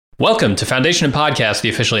Welcome to Foundation and Podcast, the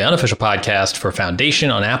officially unofficial podcast for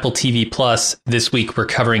Foundation on Apple TV Plus. This week we're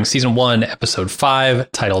covering Season 1, Episode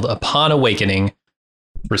 5, titled Upon Awakening.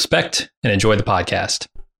 Respect and enjoy the podcast.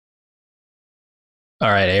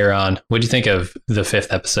 All right, Aaron, what do you think of the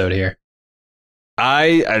 5th episode here?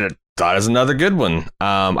 I thought it was another good one.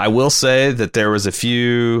 I will say that there's a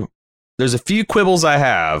few quibbles I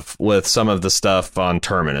have with some of the stuff on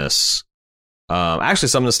Terminus. Actually,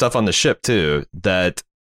 some of the stuff on the ship, too, that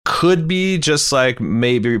could be just like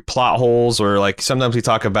maybe plot holes, or like sometimes we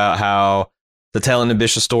talk about how the tell an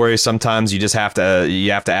ambitious story, sometimes you have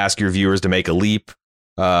to ask your viewers to make a leap.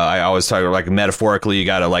 I always talk like metaphorically, you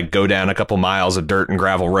got to like go down a couple miles of dirt and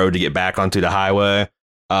gravel road to get back onto the highway.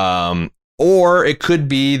 Or it could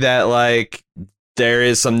be that like there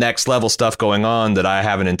is some next level stuff going on that I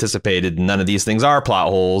haven't anticipated. None of these things are plot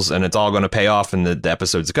holes, and it's all going to pay off in the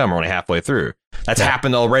episodes to come. We're only halfway through. That's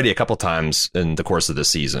happened already a couple times in the course of this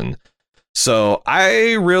season. So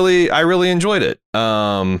I really enjoyed it.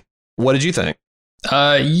 What did you think?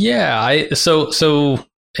 So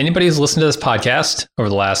anybody who's listened to this podcast over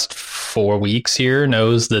the last 4 weeks here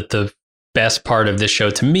knows that the best part of this show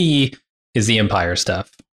to me is the Empire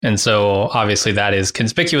stuff. And so obviously that is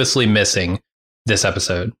conspicuously missing this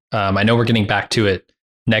episode. I know we're getting back to it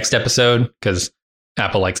next episode because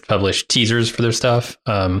Apple likes to publish teasers for their stuff.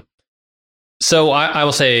 So I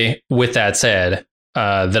will say, with that said,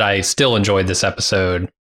 that I still enjoyed this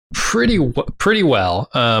episode pretty well.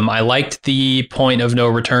 I liked the point of no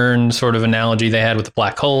return sort of analogy they had with the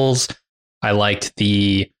black holes. I liked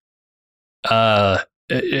the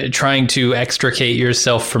trying to extricate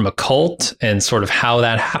yourself from a cult and sort of how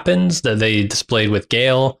that happens that they displayed with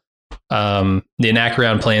Gale. The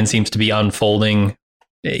Anacreon plan seems to be unfolding,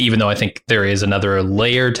 even though I think there is another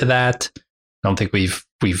layer to that. I don't think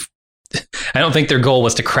I don't think their goal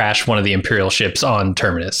was to crash one of the Imperial ships on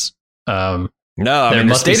Terminus. No, I mean,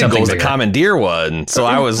 the stated goal is to commandeer one. So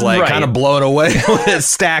I was like kind of blown away when it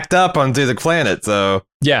stacked up onto the planet. So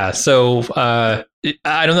yeah, so I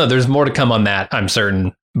don't know. There's more to come on that, I'm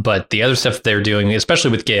certain. But the other stuff they're doing,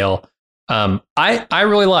 especially with Gale, I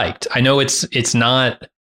really liked. I know it's not,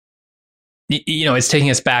 you know, it's taking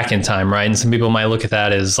us back in time, right? And some people might look at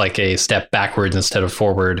that as like a step backwards instead of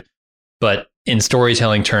forward. But in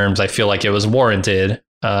storytelling terms, I feel like it was warranted,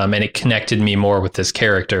 and it connected me more with this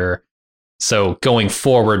character. So going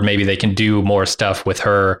forward, maybe they can do more stuff with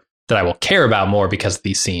her that I will care about more because of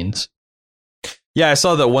these scenes. Yeah, I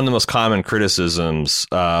saw that one of the most common criticisms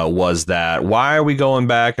was that why are we going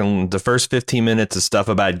back and the first 15 minutes is stuff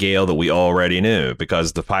about Gale that we already knew,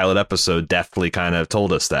 because the pilot episode definitely kind of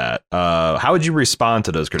told us that. How would you respond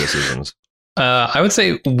to those criticisms? I would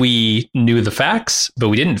say we knew the facts, but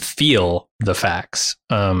we didn't feel the facts.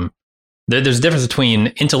 There's a difference between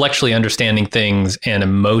intellectually understanding things and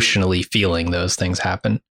emotionally feeling those things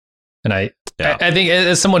happen. And I think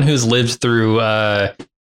as someone who's lived through an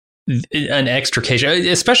extrication,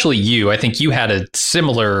 especially you, I think you had a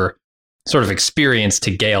similar sort of experience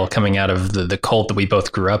to Gale coming out of the cult that we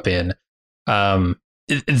both grew up in.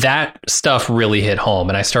 That stuff really hit home,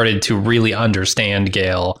 and I started to really understand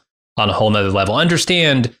Gale on a whole nother level.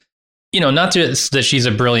 Understand, you know, not just that she's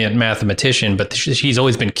a brilliant mathematician, but she's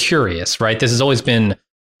always been curious, right? This has always been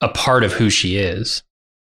a part of who she is.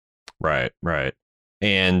 Right.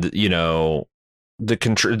 And, you know,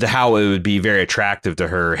 how it would be very attractive to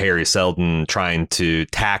her, Harry Seldon trying to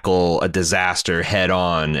tackle a disaster head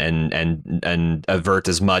on and avert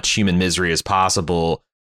as much human misery as possible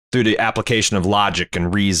through the application of logic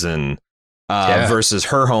and reason, versus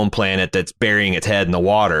her home planet that's burying its head in the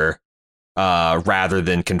water rather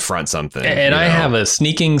than confront something. And I have a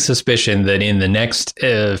sneaking suspicion that in the next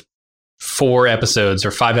 4 episodes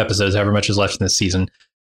or 5 episodes, however much is left in this season,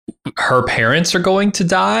 her parents are going to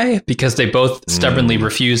die because they both stubbornly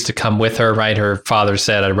refused to come with her, right? Her father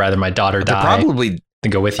said, I'd rather my daughter die than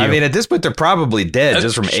go with you. I mean, at this point, they're probably dead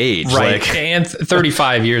just from age. Right. Like, and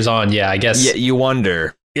 35 years on, I guess. Yeah, you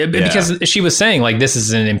wonder. Because she was saying, like, this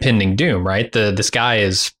is an impending doom, right? This guy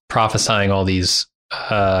is prophesying all these...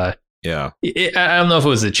 I don't know if it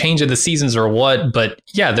was the change of the seasons or what, but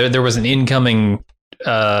yeah, there was an incoming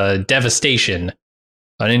devastation,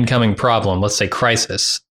 an incoming problem, let's say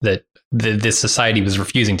crisis, that this society was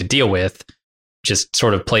refusing to deal with, just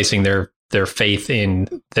sort of placing their faith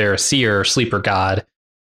in their seer, sleeper god.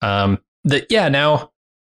 Now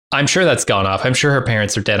I'm sure that's gone off. I'm sure her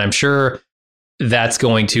parents are dead. I'm sure that's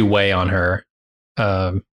going to weigh on her.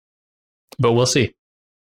 But we'll see.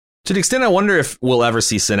 To the extent I wonder if we'll ever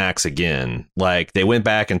see Synnax again. Like, they went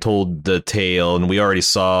back and told the tale, and we already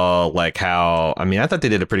saw like how, I mean, I thought they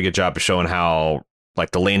did a pretty good job of showing how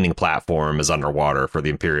like the landing platform is underwater for the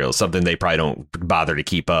Imperials, something they probably don't bother to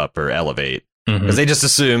keep up or elevate because they just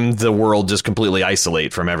assume the world just completely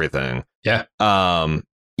isolate from everything. Yeah.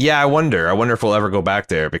 Yeah, I wonder if we'll ever go back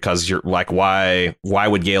there because you're like, why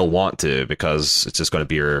would Gale want to? Because it's just going to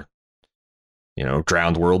be her,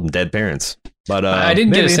 drowned world and dead parents. But I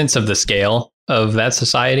didn't get a sense of the scale of that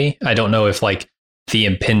society. I don't know if like the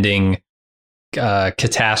impending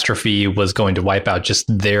catastrophe was going to wipe out just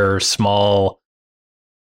their small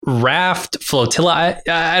raft flotilla.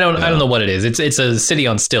 I don't know what it is. It's a city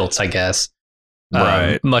on stilts, I guess.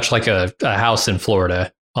 Right. Much like a house in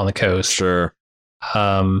Florida on the coast. Sure.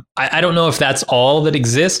 I don't know if that's all that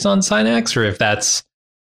exists on Synax or if that's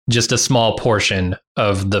just a small portion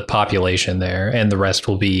of the population there and the rest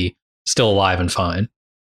will be still alive and fine.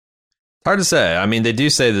 Hard to say. I mean, they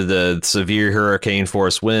do say that the severe hurricane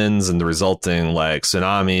force winds and the resulting like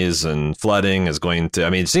tsunamis and flooding is going to.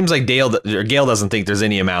 I mean, it seems like Gale doesn't think there's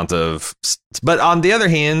any amount of. But on the other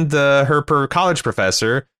hand, her college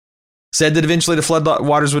professor said that eventually the flood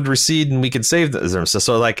waters would recede and we could save them.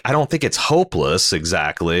 So like, I don't think it's hopeless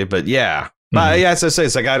exactly, but yeah. But yeah, as I say,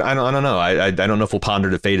 it's like I don't know. I don't know if we'll ponder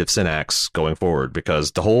the fate of Synax going forward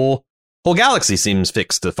because the whole galaxy seems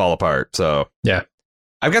fixed to fall apart. So yeah.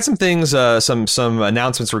 I've got some things, some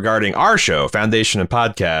announcements regarding our show, Foundation and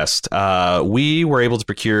Podcast. We were able to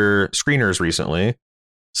procure screeners recently,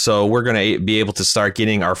 so we're going to be able to start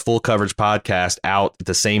getting our full coverage podcast out at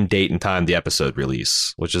the same date and time the episode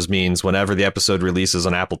release, which just means whenever the episode releases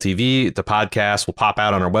on Apple TV, the podcast will pop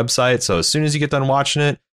out on our website. So as soon as you get done watching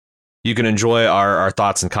it, you can enjoy our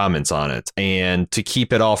thoughts and comments on it. And to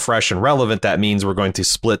keep it all fresh and relevant, that means we're going to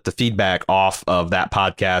split the feedback off of that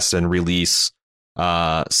podcast and release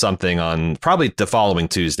something on probably the following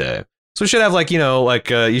Tuesday. So we should have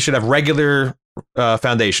you should have regular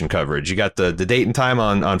Foundation coverage. You got the date and time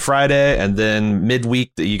on Friday, and then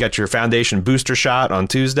midweek you got your Foundation booster shot on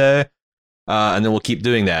Tuesday, and then we'll keep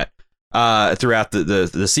doing that throughout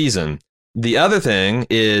the season. The other thing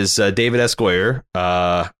is David S. Goyer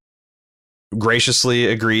graciously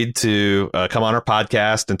agreed to come on our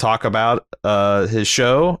podcast and talk about his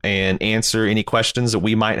show and answer any questions that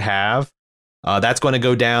we might have. That's going to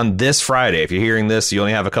go down this Friday. If you're hearing this, you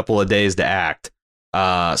only have a couple of days to act.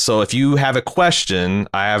 So if you have a question,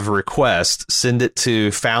 I have a request, send it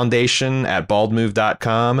to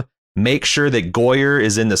foundation@baldmove.com. Make sure that Goyer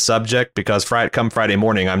is in the subject because come Friday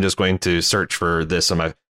morning, I'm just going to search for this.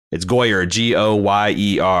 It's Goyer,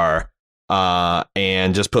 Goyer,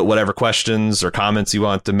 and just put whatever questions or comments you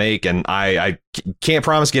want to make. And I can't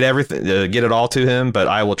promise get it all to him, but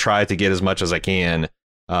I will try to get as much as I can.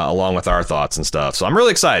 Along with our thoughts and stuff. So I'm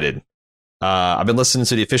really excited. I've been listening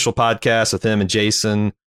to the official podcast with him and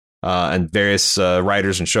Jason and various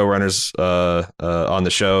writers and showrunners on the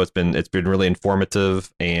show. It's been really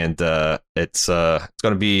informative, and it's going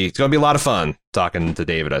to be a lot of fun talking to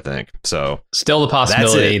David, I think. So still the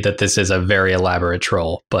possibility that this is a very elaborate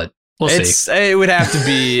troll, but we'll see. It would have to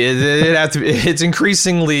be. It's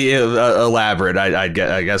increasingly elaborate. I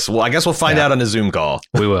guess. Well, I guess we'll find out on a Zoom call.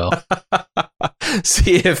 We will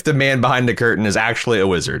see if the man behind the curtain is actually a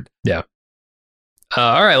wizard. Yeah.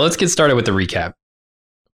 All right. Let's get started with the recap.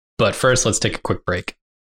 But first, let's take a quick break.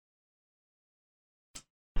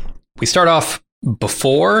 We start off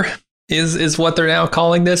before is what they're now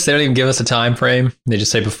calling this. They don't even give us a time frame. They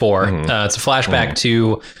just say before. It's a flashback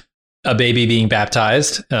to a baby being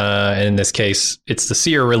baptized. And in this case, it's the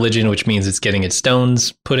seer religion, which means it's getting its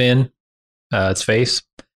stones put in its face.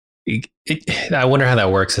 I wonder how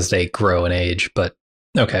that works as they grow in age, but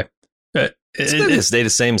okay. They stay the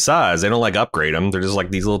same size. They don't upgrade them. They're just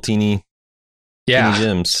like these little teeny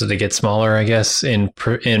gems. So they get smaller, I guess, in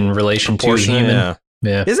relation to human.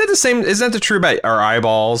 Yeah. Is that the same? Isn't that true about our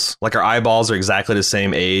eyeballs? Like our eyeballs are exactly the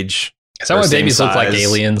same age. Is that why babies look like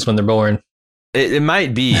aliens when they're born? It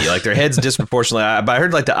might be like their heads disproportionately. But I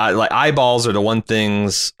heard eyeballs are the one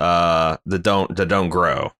things that don't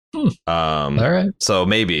grow. All right. So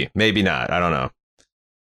maybe not. I don't know.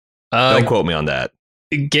 Don't quote me on that.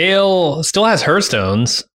 Gale still has her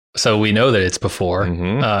stones, so we know that it's before.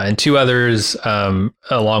 And two others,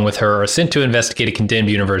 along with her, are sent to investigate a condemned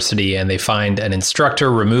university, and they find an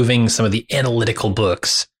instructor removing some of the analytical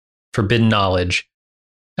books, forbidden knowledge.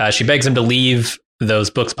 She begs him to leave those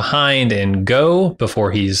books behind and go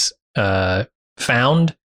before he's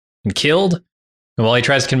found and killed. And while he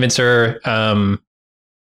tries to convince her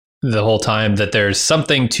the whole time that there's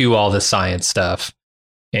something to all this science stuff,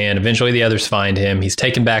 and eventually the others find him. He's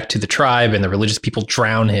taken back to the tribe, and the religious people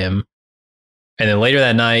drown him. And then later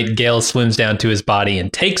that night, Gale swims down to his body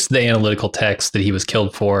and takes the analytical texts that he was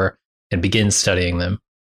killed for and begins studying them.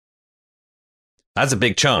 That's a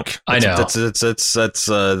big chunk. I know. I'm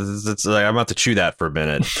about to chew that for a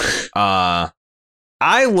minute.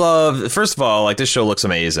 I love, first of all, like this show looks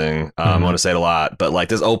amazing. I want to say it a lot, but like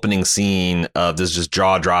this opening scene of this just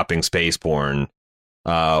jaw dropping space porn,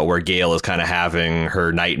 where Gale is kind of having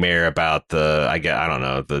her nightmare about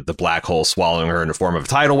the black hole swallowing her in the form of a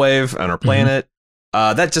tidal wave on her planet.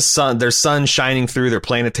 That just there's sun shining through their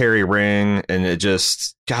planetary ring, and it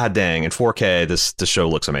just, god dang, in 4K, this show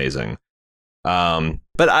looks amazing.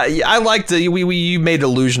 But I like you made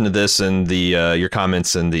allusion to this in the your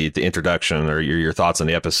comments in the introduction, or your thoughts on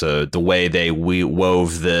the episode, the way we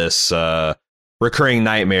wove this recurring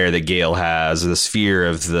nightmare that Gale has, this fear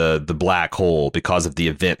of the black hole because of the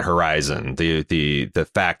event horizon, the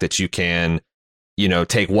fact that you can,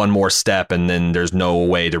 take one more step and then there's no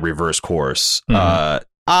way to reverse course.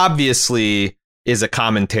 Obviously is a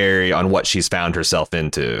commentary on what she's found herself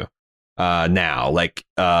into now. Like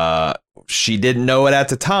she didn't know it at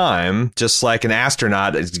the time, just like an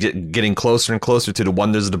astronaut is getting closer and closer to the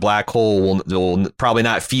wonders of the black hole will probably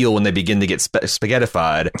not feel when they begin to get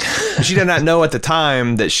spaghettified. She did not know at the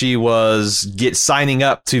time that she was signing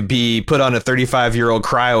up to be put on a 35-year-old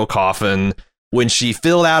cryo coffin when she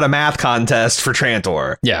filled out a math contest for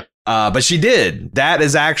Trantor. Yeah. But she did. That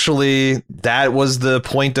was the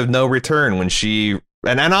point of no return when she,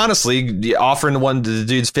 and honestly, offering the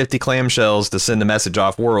dude's 50 clamshells to send a message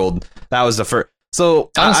off world, that was the first. So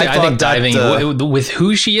honestly, I think diving with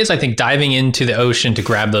who she is, I think diving into the ocean to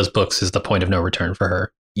grab those books is the point of no return for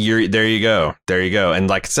her. There you go. And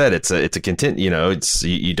like I said, it's a content, it's,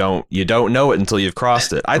 you don't know it until you've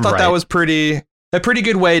crossed it. I thought that was a pretty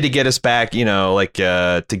good way to get us back,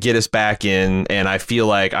 to get us back in. And I feel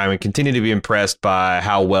like I'm continue to be impressed by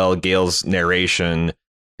how well Gale's narration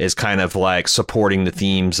is kind of like supporting the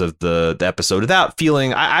themes of the episode without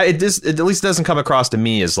feeling, it at least doesn't come across to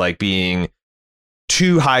me as like being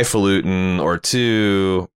too highfalutin or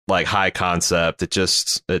too like high concept. It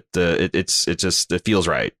feels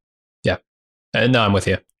right. Yeah. No, I'm with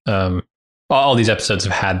you. All these episodes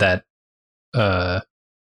have had that,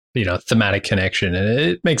 thematic connection, and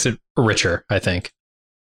it makes it richer, I think.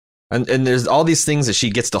 And there's all these things that she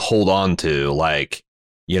gets to hold on to, like,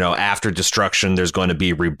 after destruction, there's going to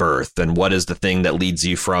be rebirth. And what is the thing that leads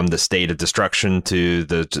you from the state of destruction to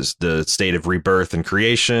the state of rebirth and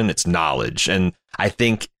creation? It's knowledge. And I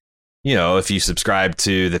think, if you subscribe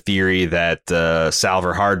to the theory that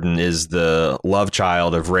Salvor Hardin is the love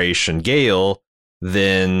child of Raish and Gale,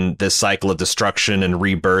 then this cycle of destruction and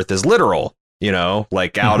rebirth is literal.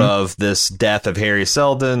 Out of this death of Harry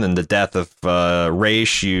Seldon and the death of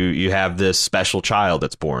Raish, you have this special child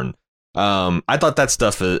that's born. I thought that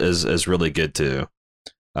stuff is really good too.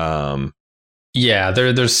 Yeah,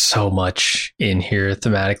 there's so much in here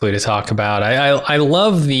thematically to talk about. I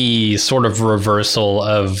love the sort of reversal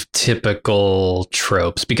of typical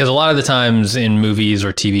tropes, because a lot of the times in movies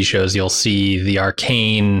or TV shows, you'll see the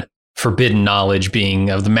arcane forbidden knowledge being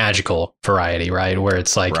of the magical variety, right? Where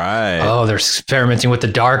it's like, oh, they're experimenting with the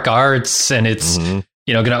dark arts, and it's, going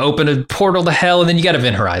to open a portal to hell, and then you got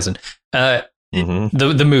Event Horizon.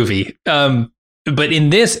 The movie. But in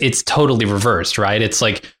this, it's totally reversed, right? It's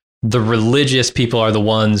like the religious people are the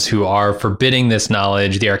ones who are forbidding this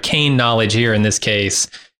knowledge. The arcane knowledge here in this case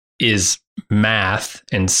is math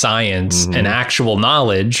and science and actual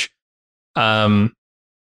knowledge.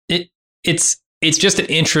 It's just an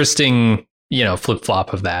interesting, flip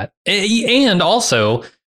flop of that. And also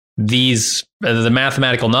the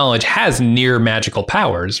mathematical knowledge has near magical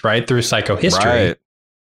powers, right? Through psychohistory.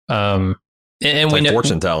 Right. And like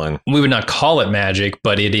fortune telling. We would not call it magic,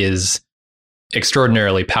 but it is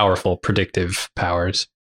extraordinarily powerful predictive powers.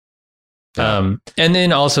 Yeah. And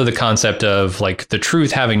then also the concept of like the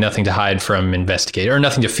truth having nothing to hide from investigate, or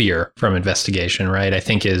nothing to fear from investigation, right? I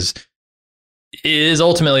think is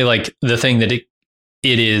ultimately like the thing that it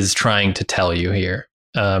is trying to tell you here.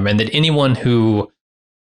 And that anyone who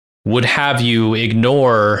would have you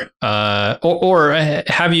ignore or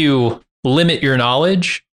have you limit your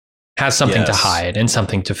knowledge has something to hide and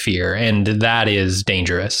something to fear. And that is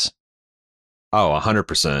dangerous. Oh,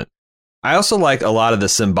 100%. I also like a lot of the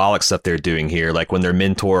symbolic stuff they're doing here. Like when their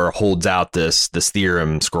mentor holds out this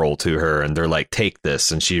theorem scroll to her and they're like, take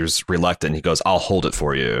this. And she's reluctant. He goes, I'll hold it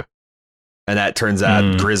for you. And that turns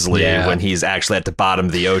out grisly when he's actually at the bottom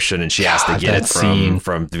of the ocean and she has to get it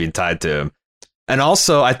from being tied to him. And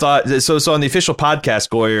also I thought, so on the official podcast,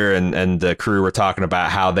 Goyer and the crew were talking about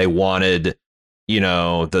how they wanted,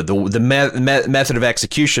 the method of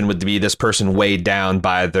execution would be this person weighed down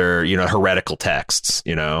by their, heretical texts,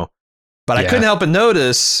 But But I couldn't help but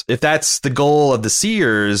notice, if that's the goal of the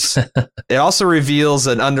seers, it also reveals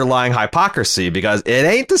an underlying hypocrisy, because it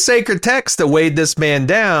ain't the sacred text that weighed this man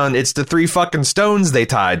down. It's the 3 fucking stones they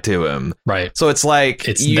tied to him. Right. So it's like,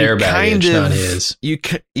 it's their baggage, not his. You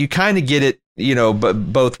kind of get it, but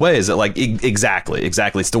both ways. That like exactly.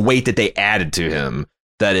 It's the weight that they added to him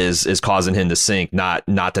that is causing him to sink, not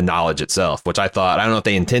the knowledge itself. Which I don't know if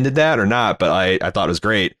they intended that or not, but I thought it was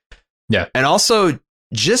great. Yeah, and also,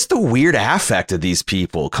 just the weird affect of these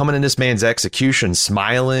people coming in this man's execution,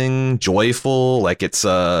 smiling, joyful, like it's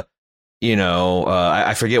I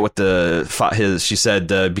forget what she said,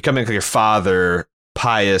 becoming like your father,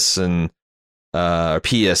 pious and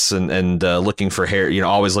pious and looking for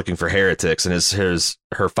always looking for heretics, and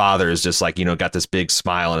her father is just like, got this big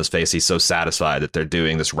smile on his face. He's so satisfied that they're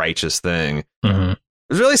doing this righteous thing. Mm-hmm.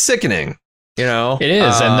 It's really sickening. It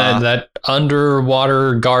is, and then that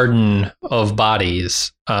underwater garden of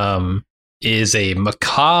bodies is a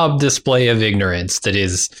macabre display of ignorance that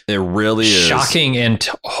is it really is shocking and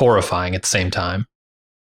horrifying at the same time.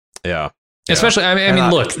 Yeah. Especially, I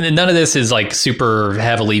mean, look, none of this is like super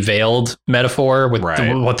heavily veiled metaphor with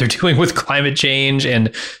what they're doing with climate change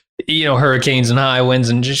and hurricanes and high winds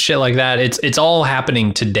and just shit like that. It's all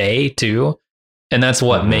happening today too, and that's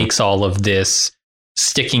what makes all of this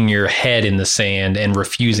sticking your head in the sand and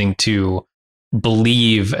refusing to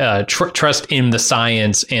believe, trust in the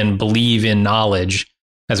science and believe in knowledge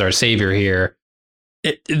as our savior here.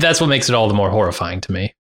 That's what makes it all the more horrifying to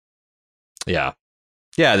me. Yeah.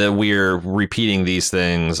 Yeah, that we're repeating these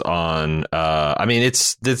things on,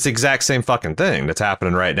 it's the exact same fucking thing that's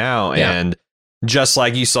happening right now. Yeah. And just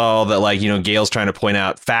like you saw that, like, Gail's trying to point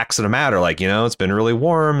out facts of the matter, like, it's been really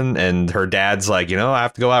warm, and her dad's like, I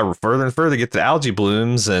have to go out further and further to get the algae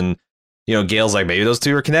blooms. And, Gail's like, maybe those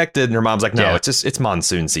two are connected. And her mom's like, no, it's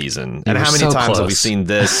monsoon season. And how many times have we seen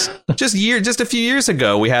this? just a few years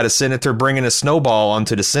ago, we had a senator bringing a snowball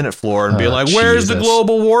onto the Senate floor and being like, where's the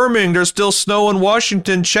global warming? There's still snow in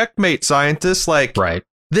Washington. Checkmate, scientists. Like, right.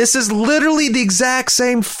 This is literally the exact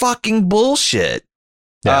same fucking bullshit.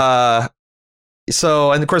 Yeah.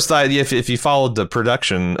 So, and of course, the idea, if you followed the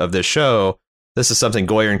production of this show, this is something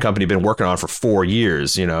Goyer and company been working on for 4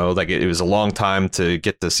 years. Like it was a long time to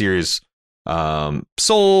get the series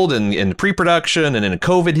sold and in pre-production, and then a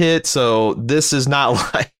COVID hit. So this is not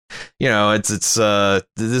like,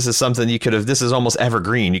 this is something this is almost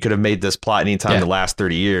evergreen. You could have made this plot anytime in the last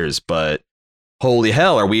 30 years, but holy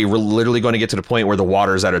hell, are we literally going to get to the point where the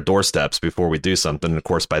water's at our doorsteps before we do something? And of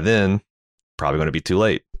course, by then, probably going to be too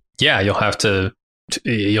late. Yeah, you'll have to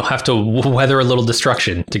weather a little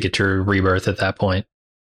destruction to get your rebirth at that point.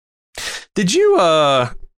 Did you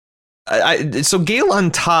so Gail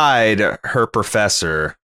untied her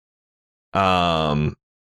professor, Mr.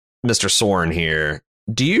 Soren here.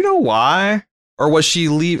 Do you know why? Or was she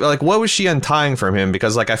what was she untying from him?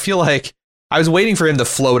 Because I feel like I was waiting for him to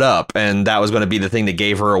float up and that was going to be the thing that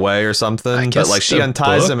gave her away or something. But she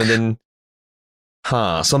unties him and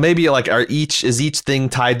then so maybe is each thing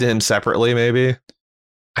tied to him separately, maybe?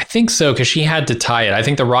 I think so, because she had to tie it. I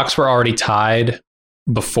think the rocks were already tied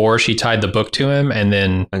before she tied the book to him,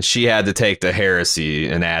 and she had to take the heresy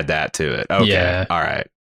and add that to it. Okay, yeah. All right.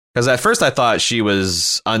 Because at first I thought she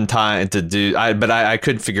was untying to do, but I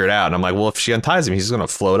couldn't figure it out. And I'm like, well, if she unties him, he's going to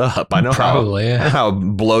float up. I know how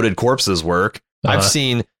bloated corpses work. I've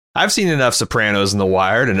seen enough Sopranos in The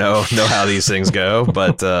Wire to know how these things go.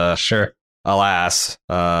 But sure. Alas,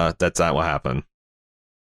 that's not what happened.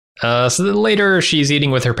 So then later she's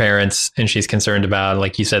eating with her parents and she's concerned about,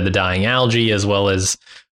 like you said, the dying algae, as well as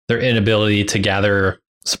their inability to gather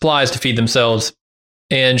supplies to feed themselves.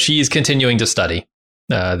 And she's continuing to study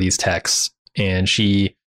these texts. And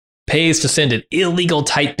she pays to send an illegal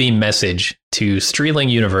tight beam message to Streeling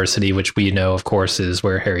University, which we know, of course, is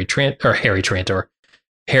where Harry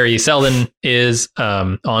Seldon is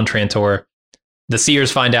on Trantor. The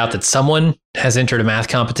Seers find out that someone has entered a math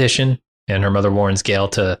competition, and her mother warns Gail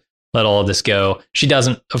to let all of this go. She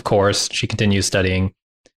doesn't, of course. She continues studying. And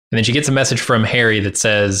then she gets a message from Harry that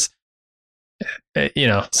says,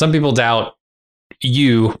 some people doubt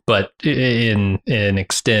you, but in an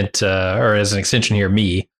extent, or as an extension here,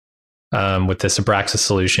 me, with this Abraxas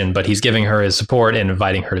solution. But he's giving her his support and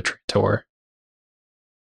inviting her to Trantor.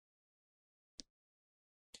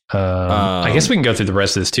 I guess we can go through the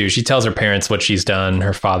rest of this too. She tells her parents what she's done.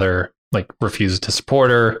 Her father refuses to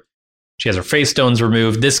support her. She has her face stones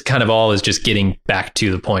removed. This kind of all is just getting back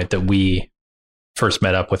to the point that we first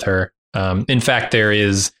met up with her. In fact, there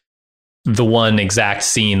is the one exact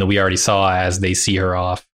scene that we already saw as they see her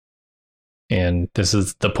off. And this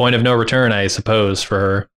is the point of no return, I suppose, for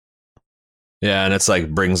her. Yeah, and it's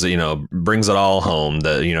like brings it all home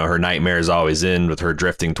that, her nightmares always end with her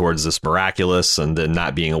drifting towards this miraculous and then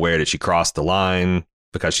not being aware that she crossed the line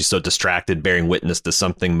because she's so distracted, bearing witness to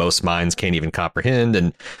something most minds can't even comprehend.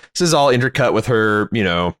 And this is all intercut with her,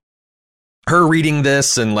 her reading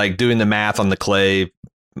this and like doing the math on the clay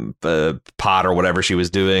pot or whatever she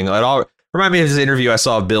was doing. It all reminded me of this interview I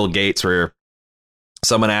saw of Bill Gates where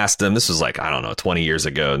someone asked him, this was like, I don't know, 20 years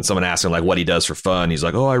ago, and someone asked him like what he does for fun. He's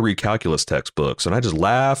like, oh, I read calculus textbooks and I just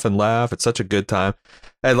laugh and laugh. It's such a good time.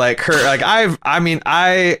 And like her, like I'm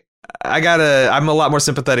a lot more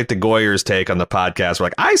sympathetic to Goyer's take on the podcast. Where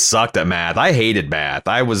like, I sucked at math. I hated math.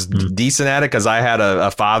 I was decent at it because I had a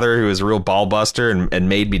father who was a real ball buster and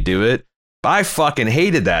made me do it. But I fucking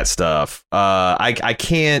hated that stuff. I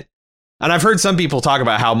can't. And I've heard some people talk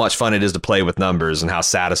about how much fun it is to play with numbers and how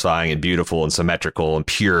satisfying and beautiful and symmetrical and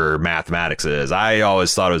pure mathematics is. I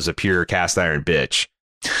always thought it was a pure cast iron bitch.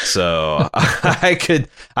 So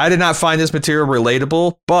I did not find this material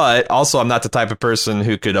relatable, but also I'm not the type of person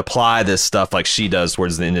who could apply this stuff like she does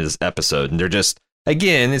towards the end of this episode. And they're just,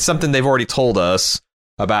 again, it's something they've already told us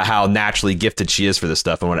about how naturally gifted she is for this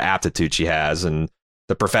stuff and what aptitude she has. And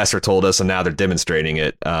the professor told us, and now they're demonstrating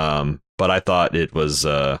it. But I thought it was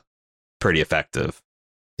pretty effective.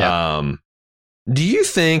 Yeah. Do you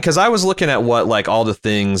think, because I was looking at what like all the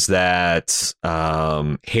things that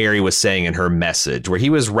Harry was saying in her message, where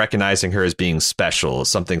he was recognizing her as being special,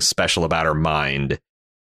 something special about her mind.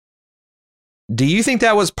 Do you think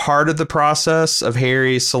that was part of the process of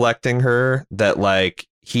Harry selecting her, that like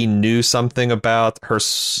he knew something about her,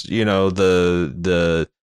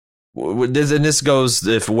 and this goes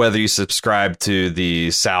if whether you subscribe to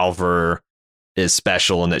the Salver is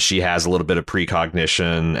special and that she has a little bit of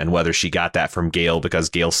precognition, and whether she got that from Gale because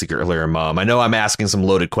Gale's secretly her mom. I know I'm asking some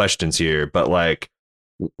loaded questions here, but like,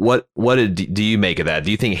 what do you make of that?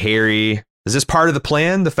 Do you think Harry, is this part of the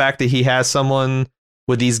plan? The fact that he has someone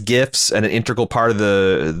with these gifts and an integral part of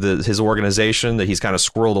his organization that he's kind of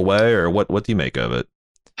squirreled away, or what do you make of it?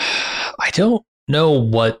 I don't know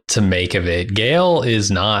what to make of it. Gale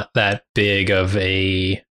is not that big of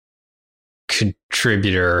a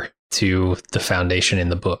contributor to the Foundation in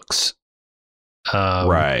the books.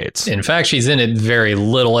 Right. In fact, she's in it very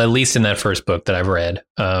little, at least in that first book that I've read.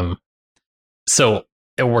 So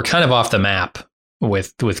we're kind of off the map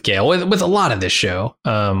with Gale, with a lot of this show,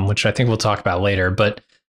 which I think we'll talk about later. But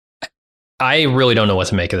I really don't know what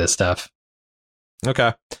to make of this stuff.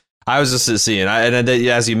 Okay. I was just seeing, and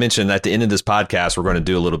as you mentioned, at the end of this podcast, we're going to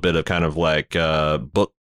do a little bit of kind of like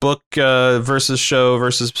book versus show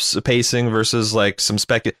versus pacing versus like some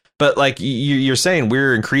but like you're saying,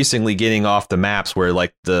 we're increasingly getting off the maps where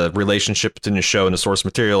like the relationship between the show and the source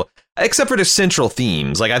material, except for the central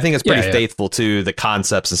themes. Like I think it's pretty faithful to the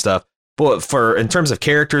concepts and stuff. But in terms of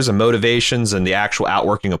characters and motivations and the actual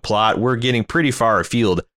outworking of plot, we're getting pretty far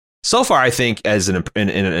afield. So far, I think as an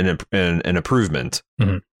improvement,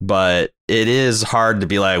 but it is hard to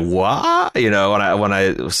be like, what? When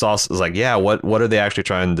I saw, I was like, yeah, what are they actually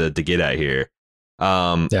trying to get at here?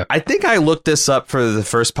 I think I looked this up for the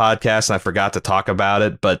first podcast and I forgot to talk about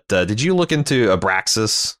it. But did you look into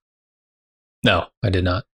Abraxas? No, I did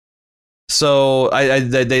not. So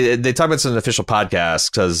they talk about this in an official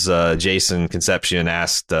podcast because Jason Concepcion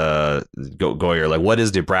asked Goyer, like, what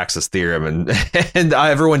is the Abraxas theorem? And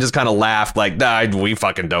everyone just kind of laughed like, nah, we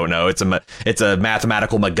fucking don't know. It's a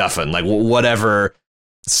mathematical MacGuffin, like whatever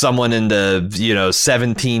someone in the year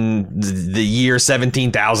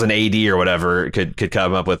 17,000 AD or whatever could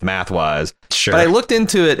come up with math wise. Sure. But I looked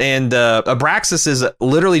into it, and Abraxas is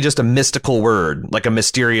literally just a mystical word, like a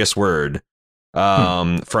mysterious word.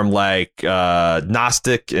 From like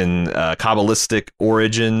Gnostic and Kabbalistic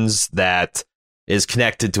origins that is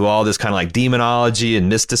connected to all this kind of like demonology and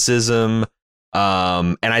mysticism.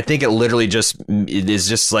 And I think it literally it is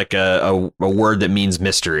just like a word that means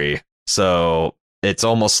mystery. So it's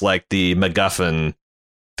almost like the MacGuffin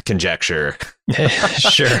conjecture.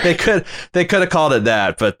 Sure. They could have called it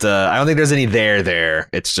that, but I don't think there's any there.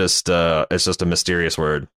 It's just a mysterious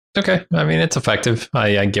word. Okay. I mean, it's effective.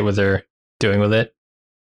 I get what they're doing with it.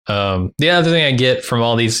 The other thing I get from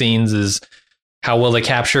all these scenes is how well they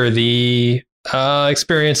capture the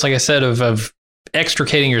experience, like I said, of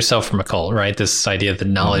extricating yourself from a cult, right? This idea that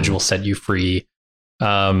knowledge will set you free.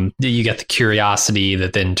 You get the curiosity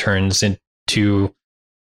that then turns into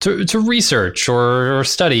to research or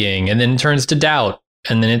studying, and then turns to doubt,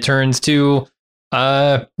 and then it turns to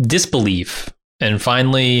disbelief, and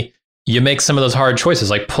finally you make some of those hard choices,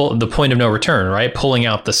 like the point of no return, right? Pulling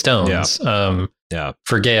out the stones.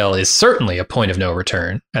 For Gale is certainly a point of no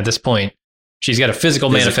return. At this point, she's got a physical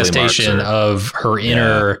manifestation of her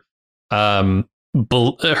inner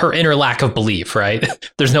her inner lack of belief, right?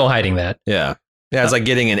 There's no hiding that. Yeah. Yeah, it's like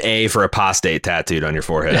getting an A for apostate tattooed on your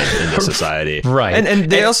forehead in this society. Right.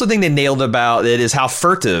 And they also think they nailed about it is how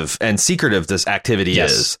furtive and secretive this activity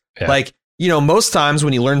is. Yeah. Like, most times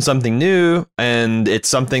when you learn something new and it's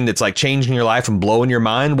something that's like changing your life and blowing your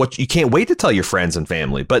mind, what you can't wait to tell your friends and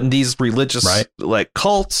family. But in these religious like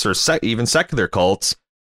cults or even secular cults,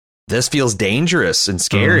 this feels dangerous and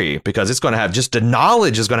scary because it's going to have just the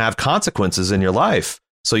knowledge is going to have consequences in your life.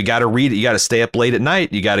 So you got to read it. You got to stay up late at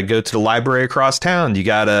night. You got to go to the library across town. You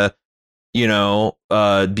got to, you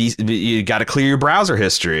got to clear your browser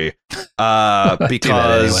history because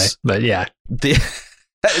anyway. But yeah,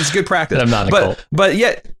 it's good practice. I'm not in a cult. But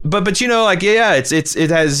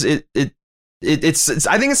it's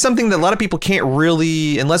I think it's something that a lot of people can't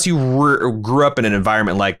really, unless you grew up in an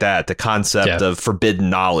environment like that, the concept of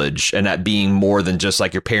forbidden knowledge and that being more than just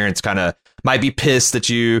like your parents kind of might be pissed that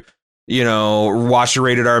you watch a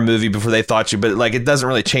rated R movie before they thought you, but like it doesn't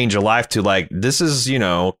really change your life to like this is,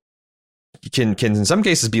 can in some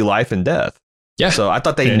cases be life and death. Yeah. So I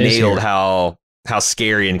thought they nailed how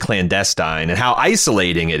scary and clandestine and how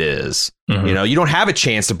isolating it is. Mm-hmm. You don't have a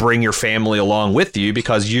chance to bring your family along with you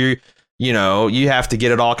because you have to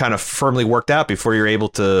get it all kind of firmly worked out before you're able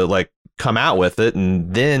to like come out with it.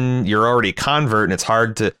 And then you're already a convert and it's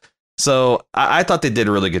hard to. So I thought they did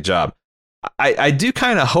a really good job. I do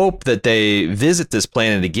kind of hope that they visit this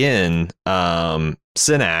planet again,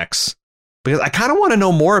 Synnax, because I kind of want to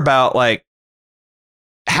know more about like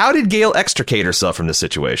how did Gale extricate herself from this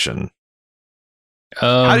situation?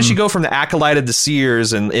 How did she go from the acolyte of the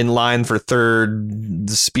seers and in line for third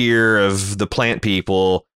spear of the plant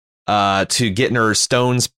people to getting her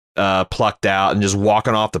stones plucked out and just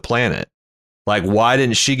walking off the planet? Like, why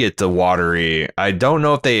didn't she get the watery? I don't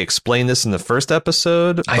know if they explained this in the first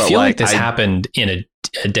episode. I feel like this happened in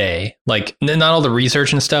a day. Like, not all the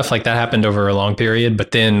research and stuff like that happened over a long period.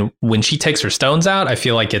 But then when she takes her stones out, I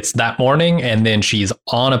feel like it's that morning and then she's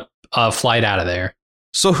on a flight out of there.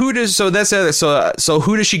 So who does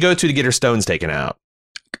she go to get her stones taken out?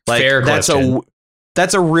 Like, fair question.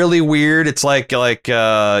 That's a really weird. It's like if you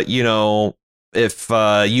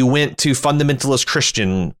went to fundamentalist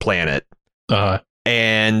Christian planet.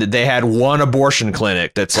 And they had one abortion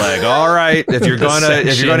clinic that's like, all right, if you're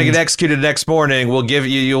gonna get executed next morning, we'll give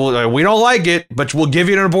you we don't like it, but we'll give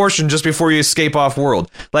you an abortion just before you escape off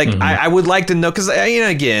world. Like, I would like to know, because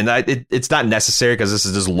again, it's not necessary because this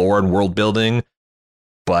is just lore and world building.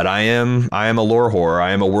 But I am a lore whore.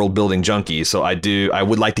 I am a world building junkie. So I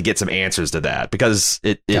would like to get some answers to that because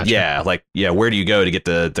Gotcha. Where do you go to get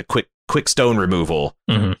the quick stone removal?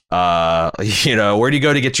 Where do you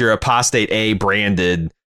go to get your apostate A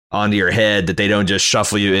branded onto your head that they don't just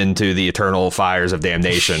shuffle you into the eternal fires of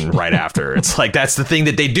damnation right after? It's like that's the thing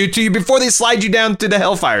that they do to you before they slide you down to the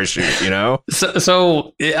hellfire chute,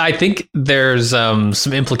 So I think there's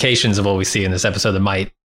some implications of what we see in this episode that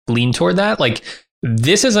might lean toward that. Like,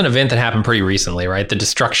 this is an event that happened pretty recently, right? The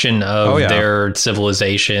destruction of their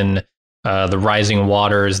civilization, the rising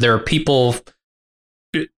waters. There are people.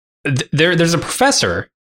 There's a professor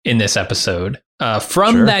in this episode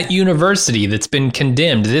from that university that's been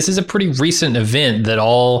condemned. This is a pretty recent event that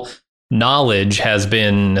all knowledge has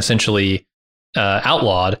been essentially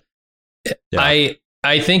outlawed. Yeah.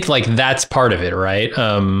 I think like that's part of it, right?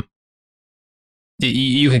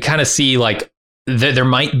 You can kind of see like there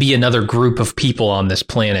might be another group of people on this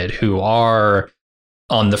planet who are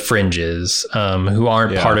on the fringes, who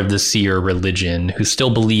aren't part of the seer religion, who still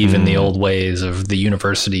believe in the old ways of the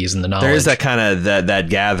universities and the knowledge. There is that kind of that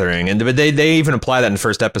gathering, but they even apply that in the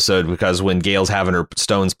first episode because when Gale's having her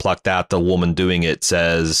stones plucked out, the woman doing it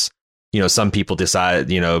says, some people decide,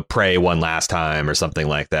 pray one last time or something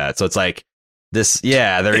like that. So it's like this,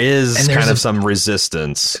 there is kind of some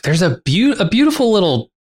resistance. There's a beautiful little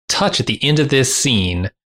touch at the end of this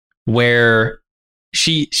scene where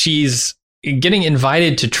she's getting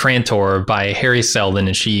invited to Trantor by Harry Seldon,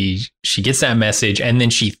 and she gets that message, and then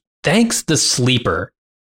she thanks the sleeper,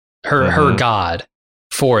 her god,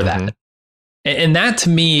 for that. And that to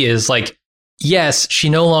me is like, yes, she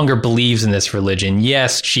no longer believes in this religion.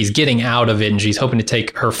 Yes, she's getting out of it and she's hoping to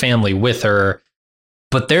take her family with her,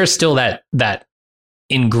 but there's still that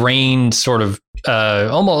ingrained sort of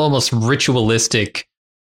almost ritualistic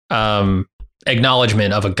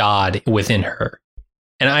acknowledgement of a god within her.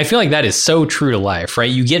 And I feel like that is so true to life,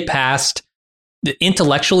 right? You get past,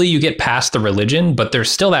 intellectually, you get past the religion, but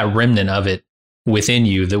there's still that remnant of it within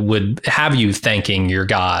you that would have you thanking your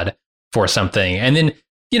God for something. And then,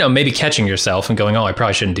 maybe catching yourself and going, oh, I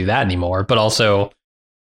probably shouldn't do that anymore. But also,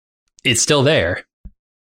 it's still there.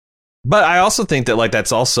 But I also think that like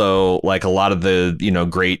that's also like a lot of the,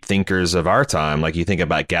 great thinkers of our time. Like you think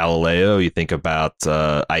about Galileo, you think about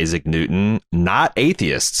Isaac Newton, not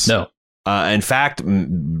atheists. No. In fact,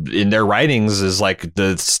 in their writings is like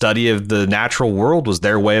the study of the natural world was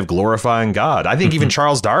their way of glorifying God. I think even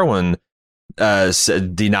Charles Darwin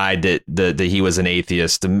denied that he was an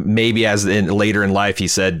atheist. Maybe later in life, he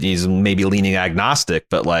said he's maybe leaning agnostic,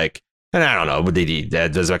 but like, and I don't know, did he,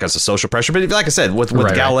 does that because of social pressure? But like I said, with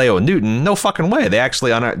Galileo and Newton, no fucking way. They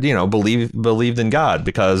actually, believed in God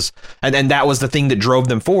because, and that was the thing that drove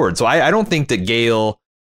them forward. So I don't think that Gail's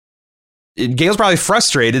probably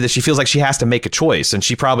frustrated that she feels like she has to make a choice. And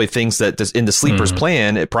she probably thinks that in the sleeper's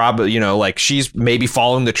plan, it probably, like she's maybe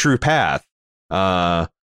following the true path.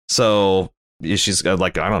 So she's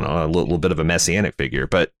like, I don't know, a little bit of a messianic figure.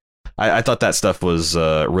 But I thought that stuff was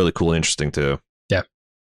really cool and interesting, too. Yeah.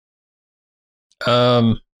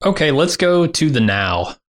 Okay, let's go to the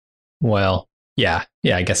now. Well, yeah,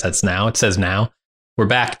 I guess that's now. It says now. We're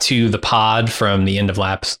back to the pod from the end of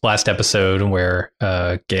last episode where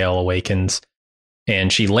Gail awakens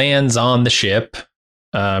and she lands on the ship.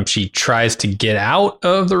 She tries to get out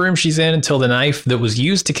of the room she's in until the knife that was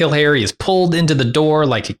used to kill Harry is pulled into the door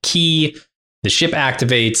like a key. The ship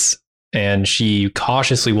activates and she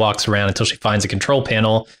cautiously walks around until she finds a control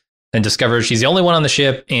panel and discovers she's the only one on the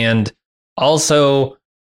ship. And also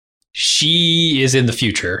she is in the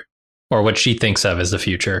future, or what she thinks of as the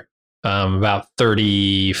future. About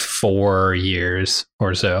 34 years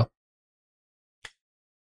or so.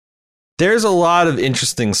 There's a lot of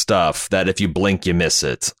interesting stuff that if you blink, you miss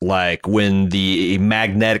it. Like when the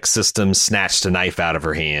magnetic system snatched a knife out of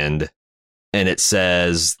her hand and it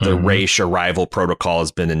says the Raish arrival protocol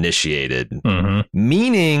has been initiated,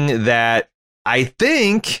 meaning that I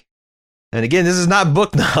think, and again, this is not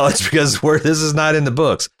book knowledge because this is not in the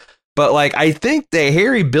books, but like I think that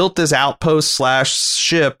Harry built this outpost /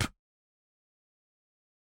 ship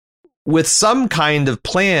with some kind of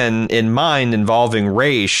plan in mind involving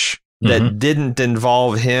Raish that didn't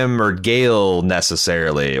involve him or Gale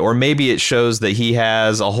necessarily. Or maybe it shows that he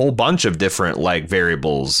has a whole bunch of different like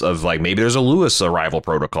variables of like, maybe there's a Lewis arrival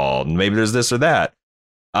protocol, and maybe there's this or that.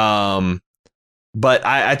 But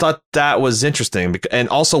I thought that was interesting. And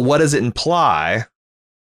also, what does it imply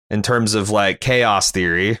in terms of like chaos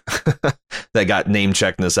theory that got name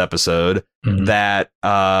checked in this episode, that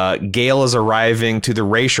Gale is arriving to the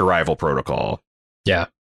Raish arrival protocol. Yeah.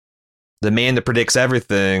 The man that predicts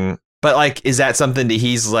everything. But like, is that something that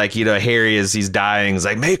he's like, Harry, as he's dying, is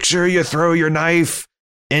like, make sure you throw your knife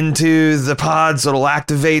into the pod so it'll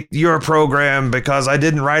activate your program because I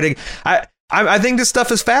didn't write it. I think this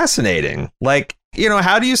stuff is fascinating. Like,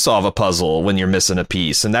 how do you solve a puzzle when you're missing a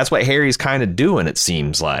piece? And that's what Harry's kind of doing, it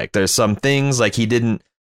seems like. There's some things like he didn't,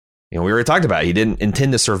 we already talked about, he didn't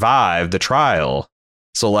intend to survive the trial.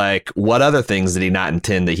 So like, what other things did he not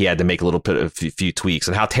intend that he had to make a few tweaks?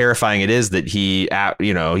 And how terrifying it is that he's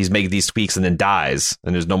making these tweaks and then dies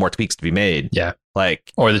and there's no more tweaks to be made. Yeah.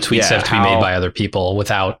 Like, or the tweaks have to be made by other people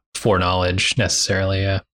without foreknowledge necessarily.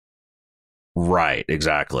 Yeah. Right.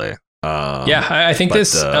 Exactly. I think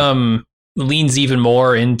this leans even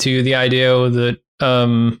more into the idea that,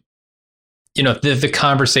 the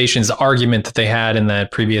conversations, the argument that they had in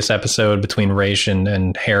that previous episode between Raish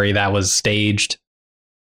and Harry, that was staged.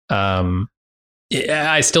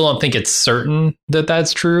 I still don't think it's certain that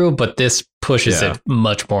that's true, but this pushes it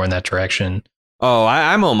much more in that direction. Oh,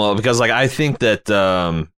 I'm almost, because like I think that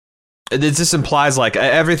it just implies like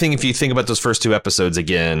everything. If you think about those first two episodes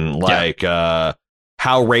again, like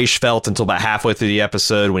how Raish felt until about halfway through the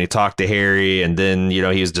episode when he talked to Harry, and then he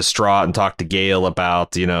was distraught and talked to Gale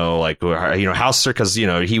about house, because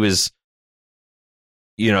he was.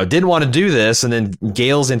 Didn't want to do this. And then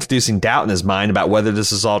Gale's introducing doubt in his mind about whether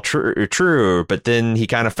this is all true. But then he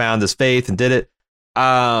kind of found his faith and did it.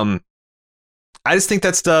 I just think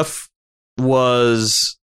that stuff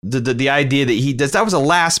was the idea that that was a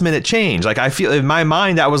last minute change. Like, I feel in my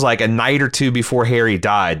mind, that was like a night or two before Harry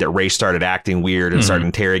died that Raish started acting weird and started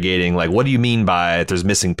interrogating. Like, what do you mean by there's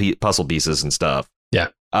missing puzzle pieces and stuff? Yeah.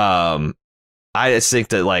 I just think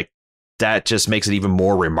that like, that just makes it even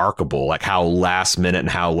more remarkable, like how last minute and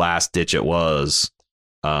how last ditch it was.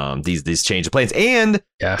 These change of plans, and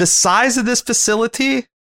the size of this facility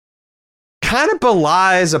kind of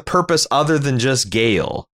belies a purpose other than just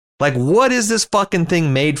Gale. Like, what is this fucking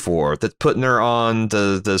thing made for? That's putting her on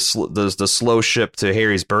the slow ship to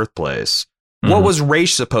Harry's birthplace. What was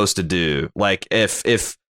Raish supposed to do? Like, if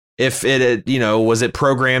it was it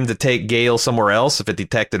programmed to take Gale somewhere else? If it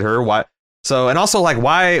detected her, why? So, and also, like,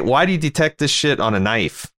 why do you detect this shit on a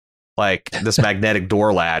knife? Like, this magnetic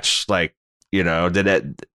door latch, like, did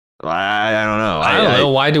it? I don't know. I don't know.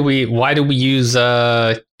 Why do we use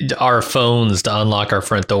our phones to unlock our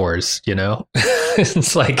front doors? You know,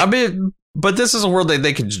 it's like, I mean, but this is a world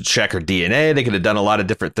they could check her DNA. They could have done a lot of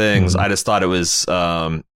different things. I just thought it was.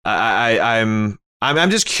 I'm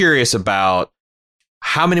just curious about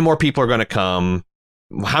how many more people are going to come.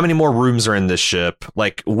 How many more rooms are in this ship?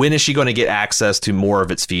 Like, when is she going to get access to more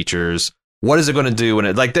of its features? What is it going to do when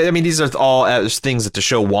it, like, I mean, these are all things that the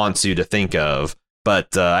show wants you to think of,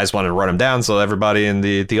 but I just wanted to run them down so everybody in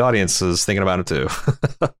the audience is thinking about it too.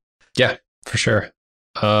 Yeah, for sure.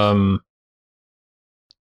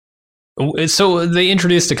 So they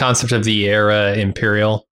introduced the concept of the Era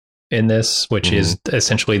Imperial in this, which is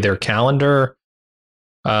essentially their calendar.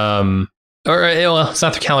 Well, it's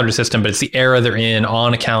not the calendar system, but it's the era they're in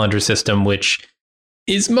on a calendar system, which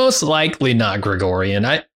is most likely not Gregorian.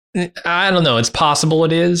 I don't know. It's possible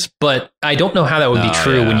it is, but I don't know how that would be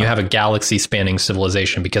true when you have a galaxy-spanning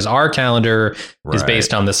civilization, because our calendar is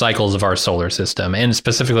based on the cycles of our solar system, and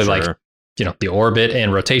specifically like, you know, the orbit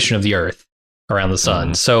and rotation of the Earth around the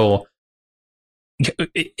sun. So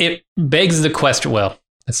it begs the question. Well,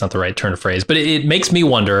 that's not the right turn of phrase, but it makes me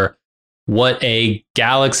wonder what a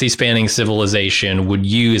galaxy-spanning civilization would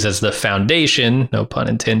use as the foundation, no pun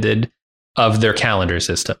intended, of their calendar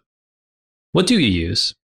system. What do you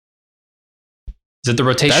use? Is it the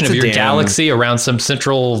rotation of your galaxy around some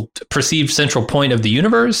perceived central point of the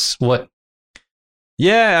universe? What?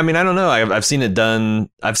 Yeah, I mean, I don't know. I've seen it done.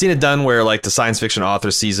 I've seen it done where like the science fiction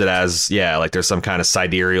author sees it as, like there's some kind of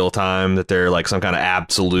sidereal time, that they're like some kind of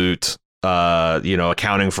absolute,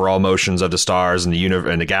 accounting for all motions of the stars and the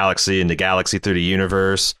universe and the galaxy through the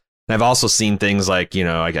universe. And I've also seen things like,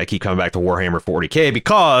 I keep coming back to Warhammer 40K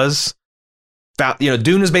because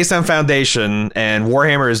Dune is based on Foundation, and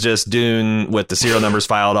Warhammer is just Dune with the serial numbers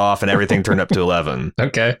filed off and everything turned up to 11.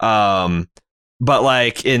 Okay. But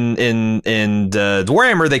like in the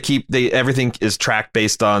Warhammer, everything is tracked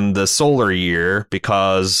based on the solar year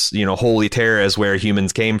because, Holy Terra is where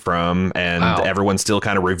humans came from, and everyone still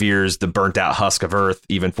kind of reveres the burnt out husk of Earth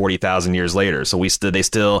even 40,000 years later. So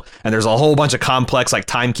and there's a whole bunch of complex like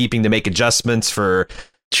timekeeping to make adjustments for,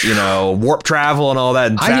 warp travel and all that.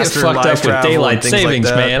 And I get fucked up with daylight savings,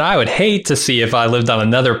 like man. I would hate to see if I lived on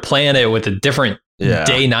another planet with a different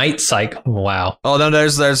day-night cycle. Wow. Oh no,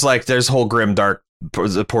 there's whole grim dark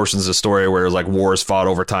portions of the story where like wars fought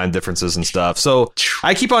over time differences and stuff. So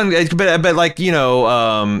I keep on, but like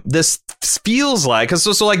this feels like,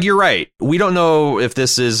 so like you're right. We don't know if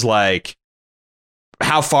this is like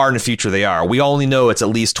how far in the future they are. We only know it's at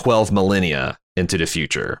least 12 millennia into the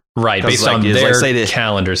future, right? Based on their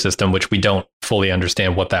calendar system, which we don't fully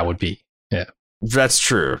understand what that would be. Yeah, that's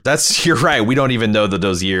true. You're right. We don't even know that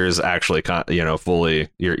those years actually, fully.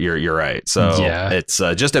 You're right. So it's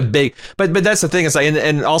just a big. But that's the thing. It's like,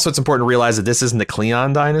 and also it's important to realize that this isn't the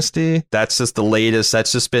Cleon dynasty. That's just the latest.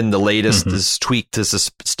 That's just been the latest this tweak to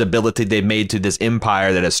stability they've made to this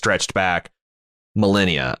empire that has stretched back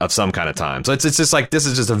millennia of some kind of time. So it's just like this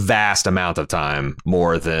is just a vast amount of time,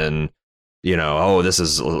 more than. This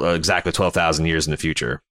is exactly 12,000 years in the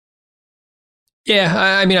future. Yeah,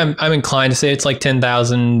 I mean, I'm inclined to say it's like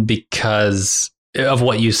 10,000 because of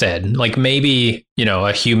what you said. Like maybe,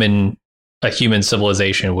 a human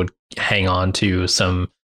civilization would hang on to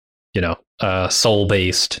some,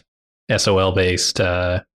 SOL-based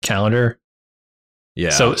calendar. Yeah.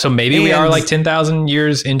 So maybe we are like 10,000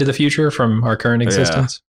 years into the future from our current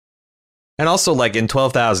existence. Yeah. And also, like, in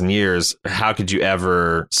 12,000 years, how could you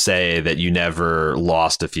ever say that you never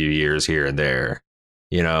lost a few years here and there?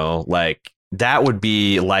 Like, that would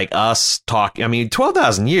be like us talking. I mean,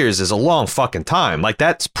 12,000 years is a long fucking time. Like,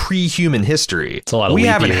 that's pre-human history. It's a lot of We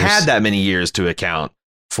haven't years. had that many years to account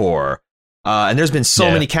for. And there's been so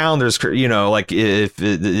many calendars, like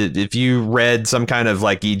if you read some kind of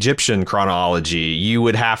like Egyptian chronology, you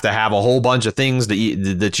would have to have a whole bunch of things that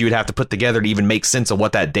you would have to put together to even make sense of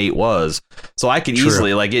what that date was. So I could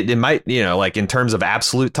easily like it might, like in terms of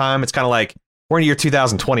absolute time, it's kind of like we're in the year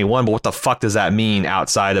 2021, but what the fuck does that mean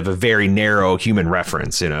outside of a very narrow human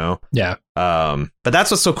reference, Yeah. But that's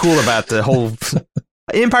what's so cool about the whole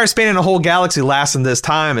Empire spanning a whole galaxy lasting this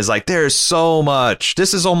time is like there's so much.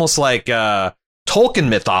 This is almost like Tolkien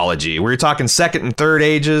mythology, where you're talking second and third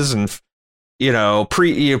ages and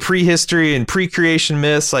prehistory and pre-creation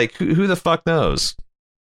myths. Like who the fuck knows?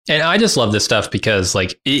 And I just love this stuff because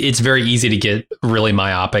like it's very easy to get really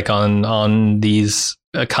myopic on these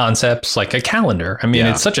concepts, like a calendar. I mean,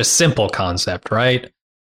 it's such a simple concept, right?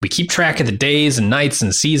 We keep track of the days and nights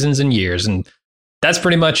and seasons and years, and that's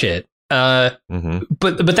pretty much it. But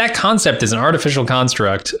that concept is an artificial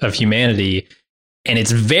construct of humanity And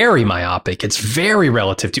it's very myopic. It's very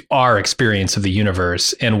relative to our experience of the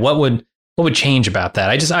universe. And what would change about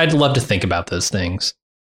that? I'd love to think about those things.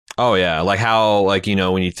 Oh yeah, like how, like, you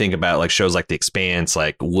know, when you think about like shows like The Expanse,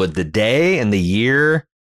 like would the day and the year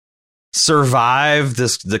survive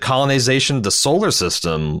the colonization of the solar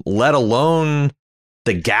system, let alone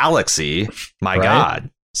the galaxy? My right?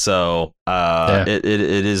 God. So it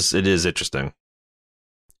is interesting.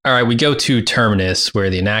 All right, we go to Terminus, where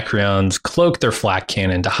the Anacreons cloak their flak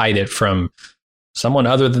cannon to hide it from someone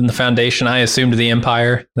other than the Foundation. I assumed the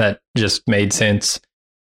Empire. That just made sense.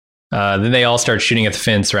 Then they all start shooting at the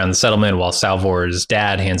fence around the settlement while Salvor's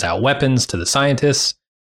dad hands out weapons to the scientists.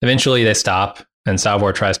 Eventually, they stop, and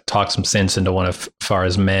Salvor tries to talk some sense into one of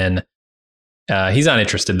Farah's men. He's not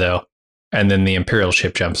interested, though. And then the Imperial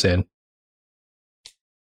ship jumps in.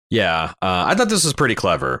 Yeah, I thought this was pretty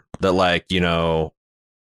clever. That, like, you know,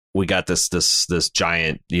 we got this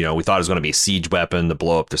giant, you know, we thought it was going to be a siege weapon to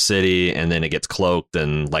blow up the city, and then it gets cloaked,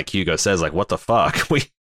 and like Hugo says, like, what the fuck?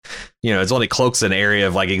 You know, it's only cloaks an area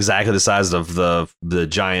of like exactly the size of the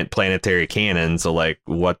giant planetary cannon. So like,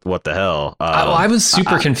 what the hell? I was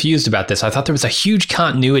super confused about this. I thought there was a huge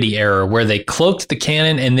continuity error where they cloaked the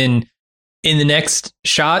cannon and then in the next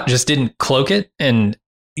shot just didn't cloak it. And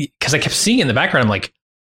because I kept seeing it in the background, I'm like,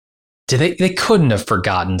 they couldn't have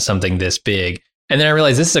forgotten something this big. And then I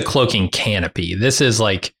realized this is a cloaking canopy. This is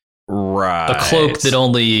like a cloak that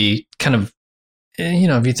only kind of, you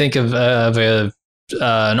know, if you think of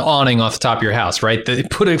an awning off the top of your house, right? They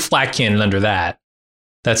put a flak cannon under that.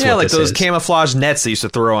 That's what like this those is. camouflage nets they used to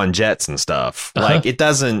throw on jets and stuff. Like it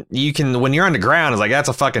doesn't. You can, when you're on the ground, it's like that's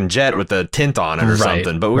a fucking jet with a tint on it or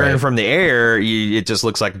something. But when you're from the air, it just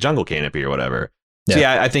looks like a jungle canopy or whatever. So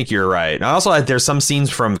yeah, I think you're right. And also, there's some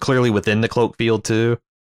scenes from clearly within the cloak field too.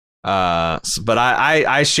 But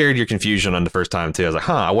I shared your confusion on the first time too. I was like,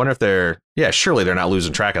 I wonder if surely they're not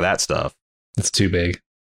losing track of that stuff. It's too big.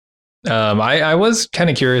 I was kind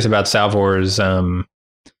of curious about Salvor's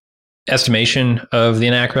estimation of the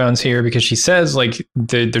Anacreons here, because she says like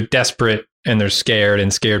they're desperate and they're scared,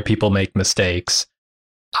 and scared people make mistakes.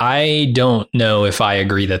 I don't know if I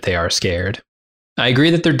agree that they are scared. I agree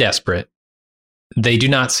that they're desperate. They do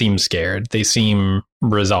not seem scared. They seem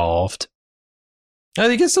resolved. I think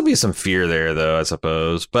there can still be some fear there, though, I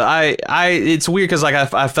suppose. But it's weird because like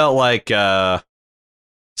I felt like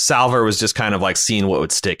Salvor was just kind of like seeing what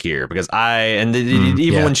would stick here, because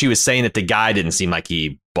even when she was saying it, the guy didn't seem like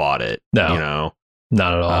he bought it. No, you know,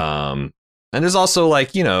 not at all. And there's also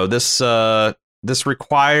like, you know, this plan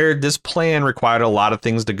required a lot of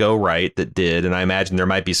things to go right that did, and I imagine there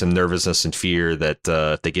might be some nervousness and fear that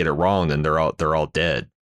if they get it wrong, then they're all dead.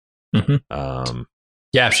 Mm-hmm.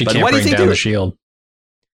 If she can't bring down the shield.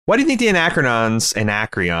 Why do you think the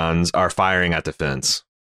Anacreons are firing at the fence?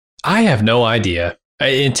 I have no idea.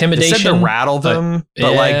 Intimidation. They said to rattle them,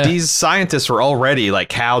 but like these scientists were already like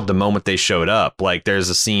cowed the moment they showed up. Like there's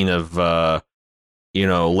a scene of you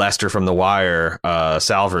know, Lester from The Wire,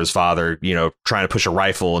 Salvor's father, you know, trying to push a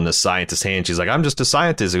rifle in the scientist's hand. She's like, I'm just a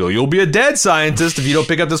scientist. They go, you'll be a dead scientist if you don't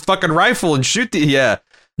pick up this fucking rifle and shoot the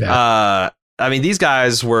I mean, these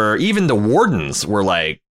guys were, even the wardens were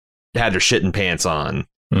like, had their shit in pants on.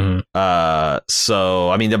 Mm-hmm. So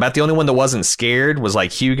I mean, about the only one that wasn't scared was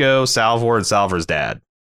like Hugo, Salvor, and Salvor's dad.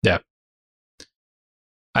 Yeah.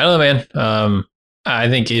 I don't know, man. I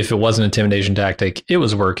think if it was an intimidation tactic, it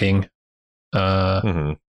was working.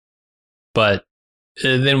 But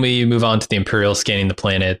then we move on to the Imperial scanning the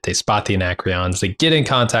planet. They spot the Anacreons. They get in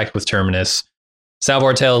contact with Terminus.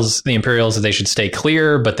 Salvor tells the Imperials that they should stay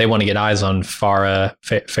clear, but they want to get eyes on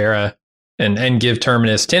Farah and give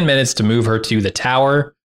Terminus 10 minutes to move her to the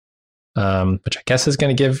tower. Which I guess is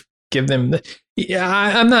going to give them.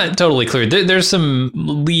 I'm not totally clear. There's some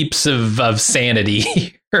leaps of sanity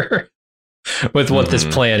here with what this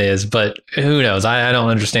plan is, but who knows? I don't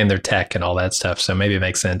understand their tech and all that stuff, so maybe it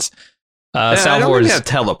makes sense. I don't think they have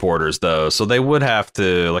teleporters though, so they would have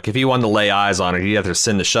to, like, if he wanted to lay eyes on her, he'd have to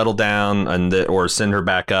send the shuttle down or send her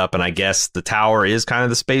back up. And I guess the tower is kind of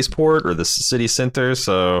the spaceport or the city center,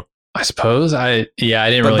 so. I suppose I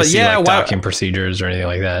didn't really see docking procedures or anything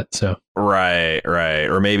like that. So right,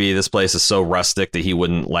 or maybe this place is so rustic that he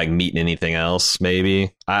wouldn't like meet anything else.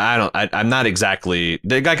 Maybe I'm not exactly,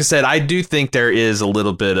 like I said. I do think there is a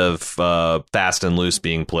little bit of fast and loose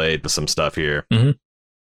being played with some stuff here. Mm-hmm.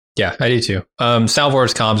 Yeah, I do too.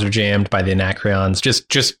 Salvor's comms are jammed by the Anacreons,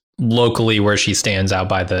 just locally where she stands out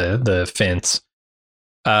by the fence.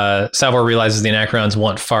 Salvor realizes the Anacreons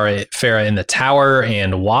want Farah in the tower,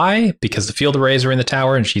 and why? Because the field arrays are in the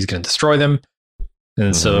tower and she's going to destroy them.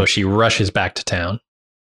 And so she rushes back to town.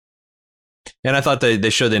 And I thought they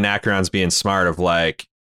showed the Anachrons being smart of like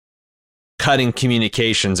cutting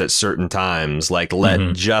communications at certain times, like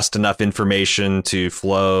let just enough information to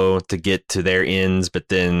flow to get to their ends. But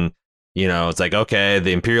then, you know, it's like, OK,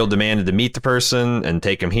 the Imperial demanded to meet the person and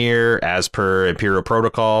take him here as per Imperial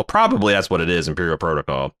protocol. Probably that's what it is, Imperial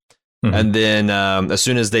protocol. And then as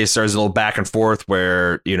soon as they start a little back and forth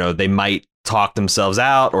where, you know, they might talk themselves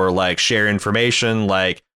out or like share information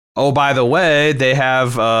like, oh, by the way, they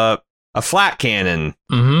have a flat cannon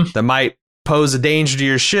that might pose a danger to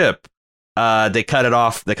your ship. They cut it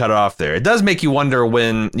off. They cut it off there. It does make you wonder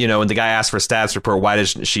when, you know, when the guy asked for a stats report, why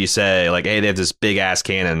doesn't she say like, hey, they have this big ass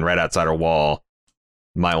cannon right outside our wall.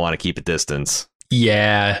 Might want to keep a distance.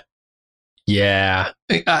 Yeah. Yeah.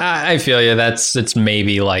 I feel you. It's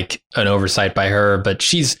maybe like an oversight by her, but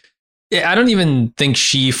I don't even think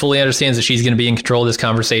she fully understands that she's going to be in control of this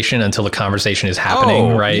conversation until the conversation is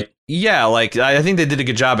happening. Right. Yeah. Like, I think they did a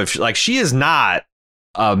good job of she is not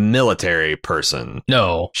a military person.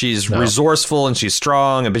 No, she's resourceful and she's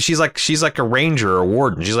strong, but she's like a ranger or a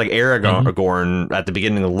warden. She's like Aragorn at the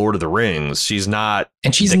beginning of Lord of the Rings. She's not,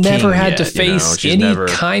 and she's never had to face any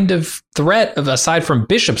kind of threat aside from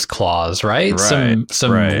Bishop's claws, right? Some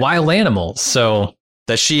wild animals. So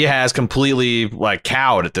that she has completely like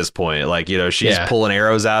cowed at this point. Like, you know, she's pulling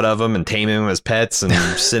arrows out of them and taming them as pets and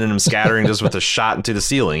sending them scattering just with a shot into the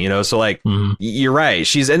ceiling, you know? So like, you're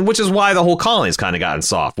right. And which is why the whole colony's kind of gotten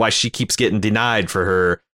soft, why she keeps getting denied for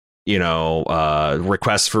her, you know,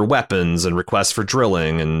 requests for weapons and requests for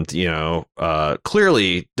drilling. And, you know,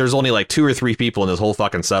 clearly there's only like 2 or 3 people in this whole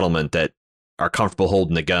fucking settlement that are comfortable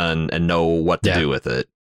holding a gun and know what to do with it.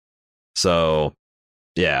 So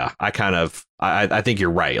yeah, I think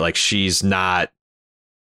you're right. Like, she's not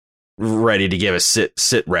ready to give a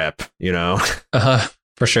sit rep, you know?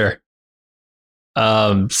 For sure.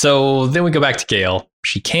 So then we go back to Gale.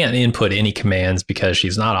 She can't input any commands because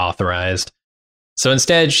she's not authorized. So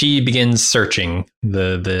instead, she begins searching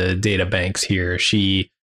the data banks here.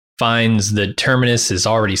 She finds that Terminus is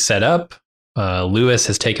already set up. Lewis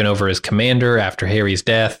has taken over as commander after Harry's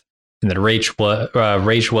death, and that Rache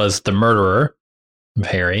was the murderer of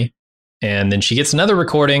Harry. And then she gets another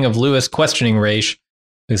recording of Lewis questioning Rache,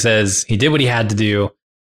 who says he did what he had to do.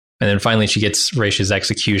 And then finally she gets Rache's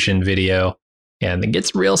execution video, and it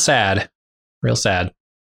gets real sad. Real sad.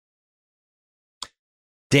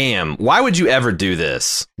 Damn, why would you ever do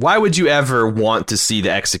this? Why would you ever want to see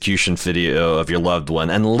the execution video of your loved one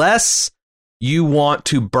unless you want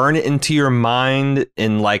to burn it into your mind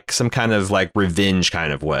in like some kind of like revenge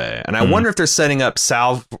kind of way? And I wonder if they're setting up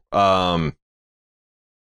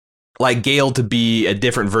like Gale to be a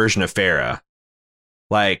different version of Farah,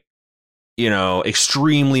 like, you know,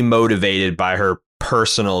 extremely motivated by her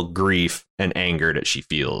personal grief and anger that she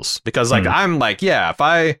feels. Because like, I'm like, yeah, if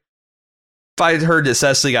I heard that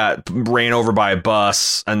Cecily got ran over by a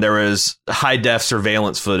bus and there was high def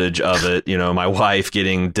surveillance footage of it, you know, my wife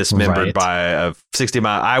getting dismembered by a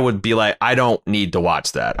 60-mile, I would be like, I don't need to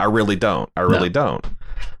watch that. I really don't. Don't.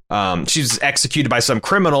 She's executed by some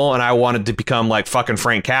criminal, and I wanted to become like fucking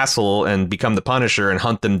Frank Castle and become the Punisher and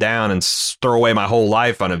hunt them down and throw away my whole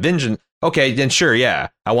life on a vengeance. Okay, then sure, yeah.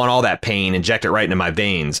 I want all that pain, inject it right into my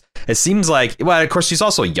veins. It seems like, well, of course, she's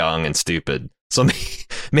also young and stupid. So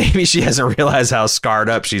maybe she hasn't realized how scarred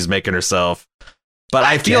up she's making herself. But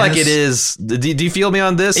I feel like it is. Do you feel me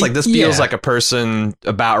on this? Like, this feels like a person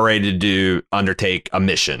about ready to undertake a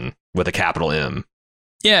mission with a capital M.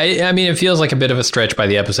 Yeah, I mean, it feels like a bit of a stretch by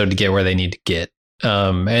the episode to get where they need to get.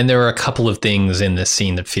 And there are a couple of things in this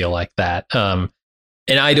scene that feel like that. And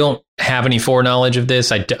I don't have any foreknowledge of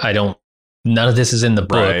this. I don't. None of this is in the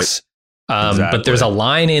books. Exactly. But there's a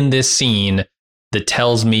line in this scene that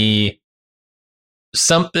tells me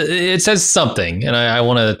it says something, and I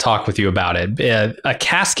want to talk with you about it. A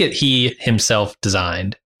casket he himself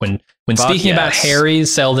designed. When speaking about Harry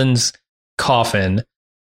Seldon's coffin,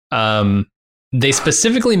 they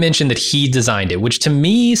specifically mentioned that he designed it, which to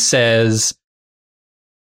me says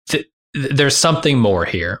that there's something more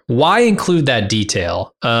here. Why include that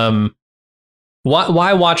detail?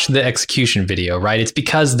 Why watch the execution video, right? It's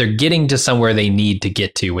because they're getting to somewhere they need to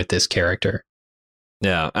get to with this character.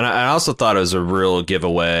 Yeah, and I also thought it was a real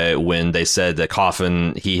giveaway when they said the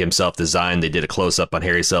coffin he himself designed. They did a close up on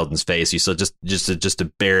Harry Seldon's face. You saw just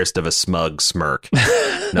embarrassed of a smug smirk. No,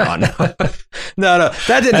 that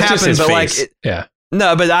didn't happen. But face.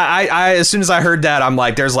 No, but I as soon as I heard that, I'm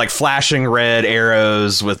like, there's like flashing red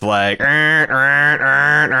arrows with like the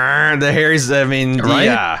Harry's. I mean, right?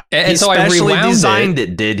 Yeah, and so I designed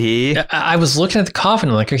it. Did he? I was looking at the coffin.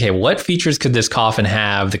 I'm like, okay, what features could this coffin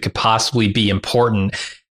have that could possibly be important?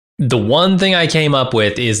 the one thing I came up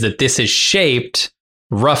with is that this is shaped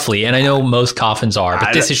roughly, and I know most coffins are,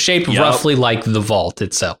 but this is shaped roughly like the vault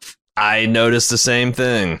itself. I noticed the same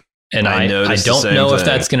thing. And I don't know if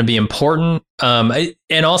that's going to be important.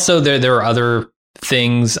 And also there are other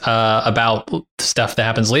things about stuff that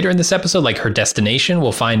happens later in this episode, like her destination,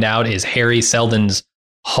 we'll find out, is Harry Seldon's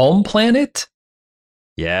home planet.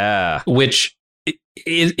 Yeah. Which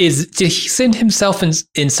is did he send himself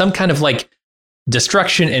in some kind of like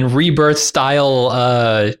destruction and rebirth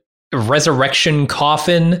style resurrection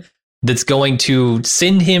coffin that's going to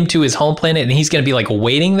send him to his home planet, and he's going to be like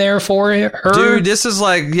waiting there for her? Dude, this is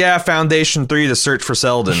like, Foundation 3, the search for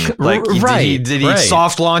Seldon. Like, did he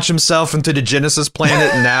soft launch himself into the Genesis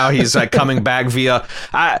planet, and now he's like coming back via...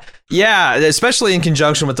 Yeah, especially in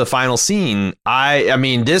conjunction with the final scene. I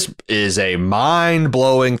mean, this is a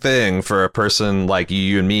mind-blowing thing for a person like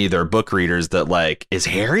you and me, they're book readers, that like, is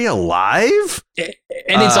Harry alive?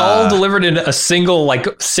 And it's all delivered in a single like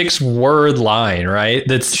 6-word line, right?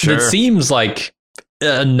 That seems like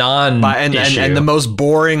a non-issue. And the most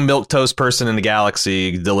boring milquetoast person in the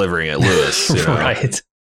galaxy delivering it, Lewis. You know?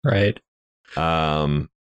 Right. And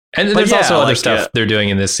there's also other stuff they're doing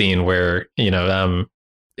in this scene where,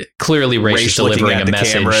 clearly Ra's is delivering a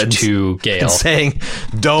message to Gale saying,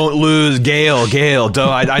 don't lose Gale, don't.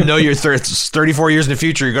 I know you're 34 years in the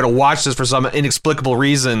future, you're going to watch this for some inexplicable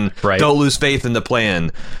reason. Don't lose faith in the plan.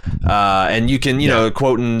 And you can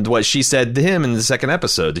quoting what she said to him in the second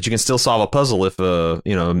episode, that you can still solve a puzzle if a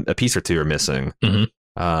piece or two are missing.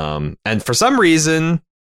 And for some reason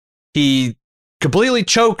he completely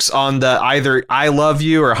chokes on the either I love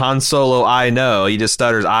you or Han Solo I know. He just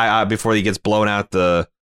stutters I before he gets blown out the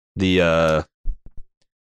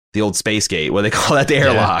old space gate. What do they call that? The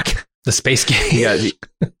airlock. The space gate. He got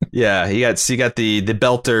the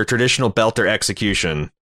belter, traditional belter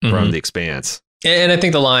execution from The Expanse. And I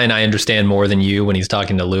think the line "I understand more than you" when he's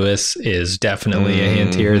talking to Lewis is definitely a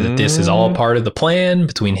hint here that this is all part of the plan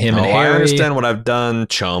between him and Harry. I understand what I've done,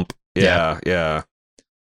 chump. Yeah.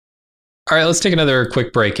 All right, let's take another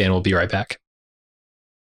quick break and we'll be right back.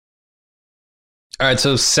 All right,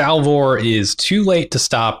 so Salvor is too late to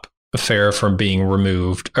stop Farah from being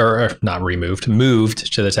moved to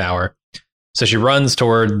the tower. So she runs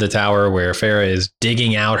toward the tower where Farah is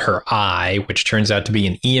digging out her eye, which turns out to be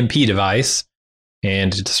an EMP device,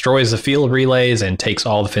 and it destroys the field relays and takes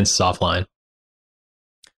all the fences offline.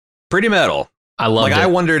 Pretty metal. I loved it. I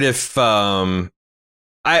wondered if...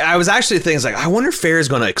 I was actually thinking, I wonder if Farah's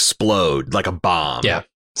going to explode like a bomb. Yeah.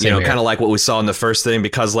 Kind of like what we saw in the first thing,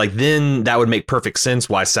 because like then that would make perfect sense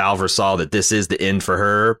why Salvor saw that this is the end for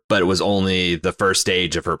her, but it was only the first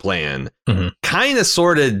stage of her plan. Kind of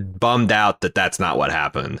sort of bummed out that that's not what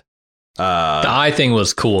happened. The eye thing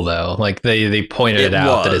was cool though. Like they pointed it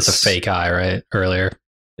out that it's a fake eye, right? Earlier.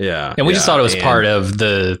 Yeah. And we just thought it was part of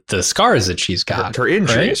the scars that she's got. Her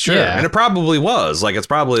injuries, right? Sure. Yeah. And it probably was. Like it's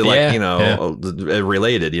probably related,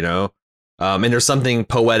 and there's something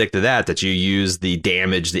poetic to that you use the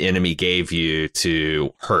damage the enemy gave you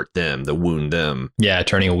to hurt them, to wound them. Yeah,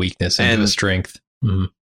 turning a weakness into a strength.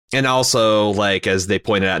 And also, like, as they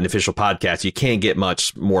pointed out in the official podcast, you can't get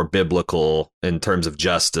much more biblical in terms of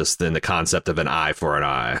justice than the concept of an eye for an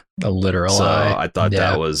eye. A literal eye. I thought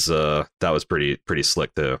that was pretty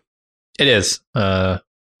slick too. It is. I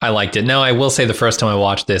liked it. Now, I will say the first time I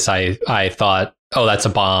watched this, I thought, oh, that's a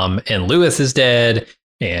bomb, and Lewis is dead.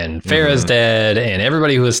 And Farah's dead, and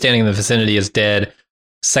everybody who was standing in the vicinity is dead.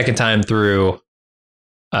 Second time through,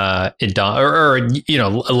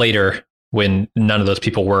 later when none of those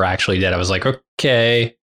people were actually dead, I was like,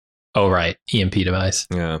 okay, oh right, EMP device.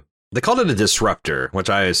 Yeah, they called it a disruptor,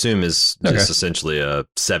 which I assume is just essentially a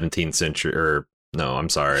 17th century, or no, I'm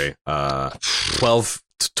sorry,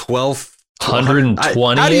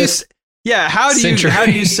 120. How do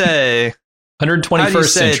you say 121st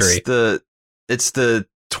century? It's the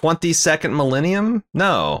 22nd millennium?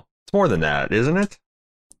 No, it's more than that, isn't it?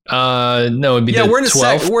 No, it'd be the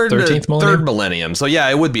 12th, 13th millennium? Third millennium. So yeah,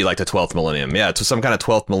 it would be like the 12th millennium. Yeah, it's some kind of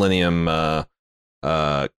 12th millennium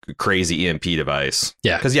crazy EMP device.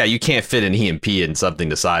 Yeah. Because you can't fit an EMP in something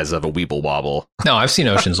the size of a Weeble Wobble. No, I've seen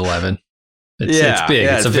Ocean's 11. It's big.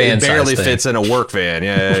 It's a van size. It barely fits in a work van.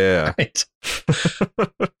 Yeah. Right.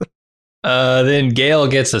 Then Gale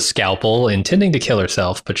gets a scalpel, intending to kill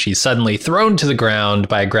herself, but she's suddenly thrown to the ground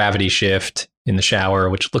by a gravity shift in the shower,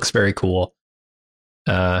 which looks very cool.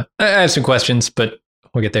 I have some questions, but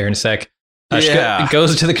we'll get there in a sec. She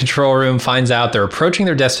goes to the control room, finds out they're approaching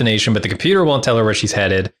their destination, but the computer won't tell her where she's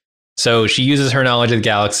headed. So she uses her knowledge of the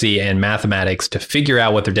galaxy and mathematics to figure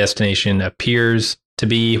out what their destination appears to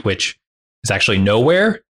be, which is actually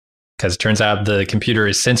nowhere. because it turns out the computer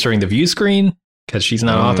is censoring the view screen because she's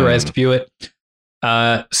not authorized to view it.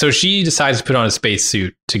 So she decides to put on a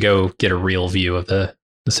spacesuit to go get a real view of the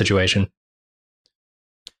situation.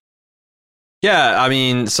 Yeah, I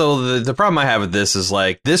mean, so the problem I have with this is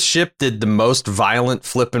like this ship did the most violent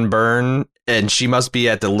flip and burn, and she must be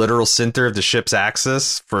at the literal center of the ship's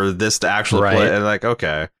axis for this to actually play. And like,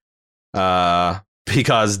 okay,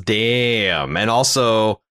 because damn, and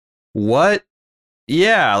also what?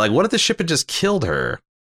 Yeah, like what if the ship had just killed her?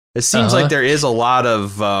 It seems like there is a lot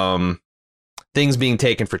of things being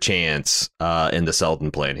taken for chance in the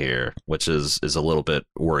Selden plan here, which is a little bit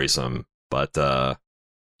worrisome, but.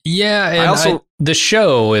 Yeah, and the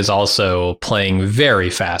show is also playing very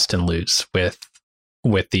fast and loose with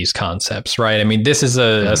these concepts, right? I mean, this is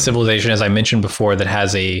a civilization, as I mentioned before, that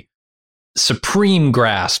has a supreme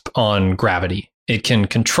grasp on gravity. It can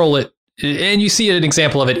control it, and you see an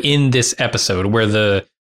example of it in this episode where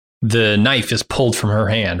the knife is pulled from her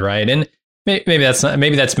hand, right? And maybe that's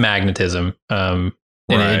magnetism, and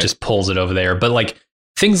it just pulls it over there. But like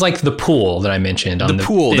things like the pool that I mentioned on the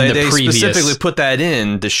pool, they specifically put that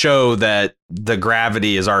in to show that the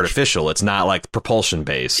gravity is artificial. It's not like propulsion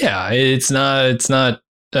based. Yeah, it's not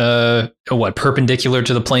perpendicular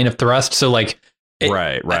to the plane of thrust. So like,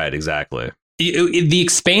 right, exactly. The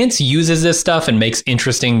Expanse uses this stuff and makes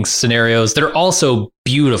interesting scenarios that are also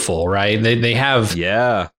beautiful, right? They have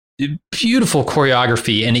beautiful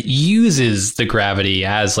choreography, and it uses the gravity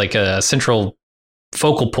as like a central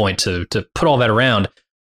focal point to put all that around.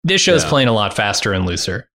 This show's playing a lot faster and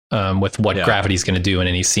looser with what gravity is going to do in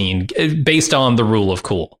any scene based on the rule of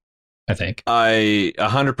cool, I think.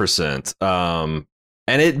 100%.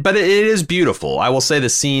 But it is beautiful. I will say the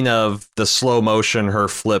scene of the slow motion, her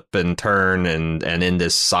flip and turn and in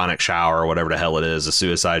this sonic shower or whatever the hell it is, a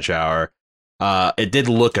suicide shower. It did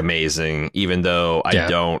look amazing, even though I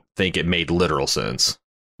don't think it made literal sense.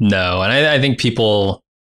 No, and I think people...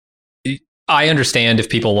 I understand if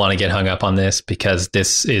people want to get hung up on this because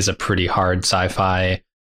this is a pretty hard sci-fi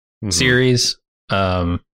series.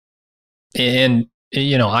 And,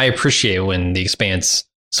 you know, I appreciate when The Expanse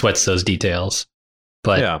sweats those details.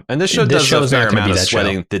 But yeah, and this show does a fair amount of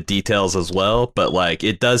sweating the details as well. But like,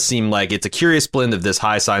 it does seem like it's a curious blend of this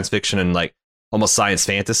high science fiction and like almost science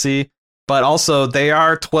fantasy. But also, they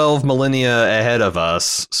are 12 millennia ahead of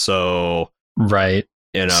us. So right.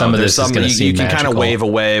 You know, some of this is going to seem you can magical. kind of wave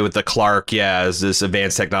away with the Clark. Yeah, as this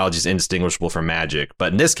advanced technology is indistinguishable from magic.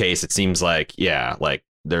 But in this case, it seems like, like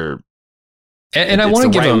they're. And I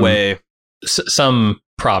want to give them some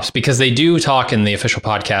props because they do talk in the official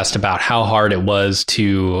podcast about how hard it was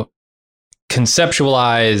to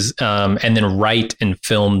conceptualize and then write and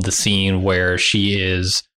film the scene where she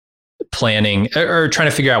is planning or trying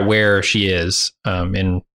to figure out where she is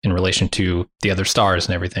in relation to the other stars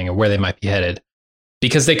and everything, or where they might be headed.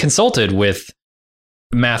 Because they consulted with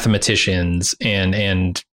mathematicians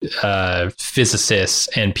and physicists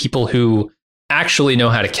and people who actually know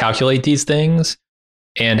how to calculate these things,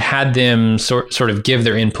 and had them sort of give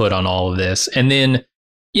their input on all of this, and then,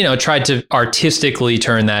 you know, tried to artistically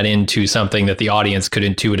turn that into something that the audience could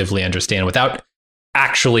intuitively understand without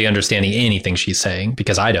actually understanding anything she's saying,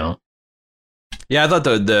 because I don't. Yeah, I thought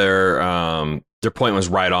their point was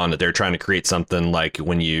right on, that they're trying to create something like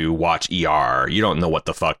when you watch ER, you don't know what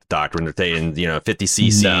the fuck the doctor, when they're saying, 50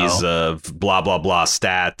 cc's of blah, blah, blah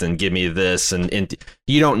stat and give me this. And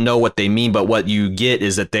you don't know what they mean, but what you get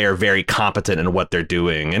is that they are very competent in what they're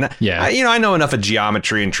doing. And I know enough of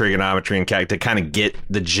geometry and trigonometry and to kind of get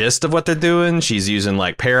the gist of what they're doing. She's using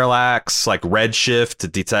like parallax, like redshift to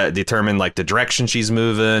determine like the direction she's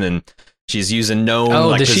moving. And she's using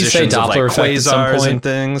known positions of like quasars and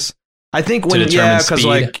things. I think because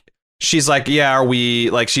like she's like, are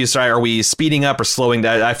we speeding up or slowing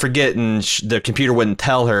that? I forget, and the computer wouldn't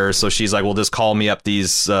tell her, so she's like, well, just call me up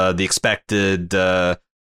these the expected, I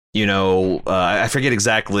forget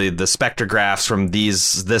exactly the spectrographs from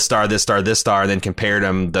this star, and then compared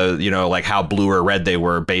them like how blue or red they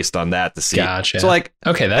were based on that to see. Gotcha. So like,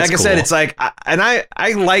 okay, that's like cool. I said, it's like,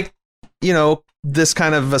 I like this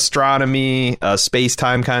kind of astronomy, space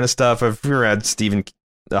time kind of stuff. I've read Stephen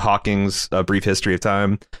Hawking's A Brief History of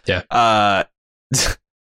Time. Yeah.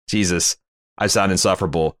 Jesus, I sound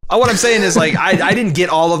insufferable. What I'm saying is, like, I didn't get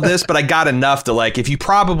all of this, but I got enough to, like, if you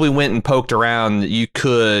probably went and poked around, you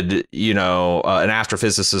could, an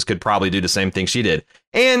astrophysicist could probably do the same thing she did.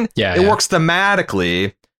 And it works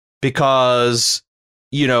thematically because,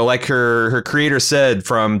 like her creator said,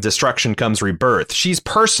 from destruction comes rebirth. She's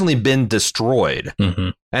personally been destroyed. Mm-hmm.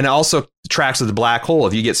 And it also tracks with the black hole.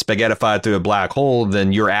 If you get spaghettified through a black hole,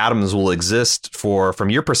 then your atoms will exist from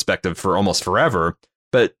your perspective, for almost forever.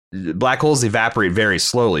 but black holes evaporate very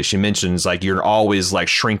slowly. She mentions like you're always like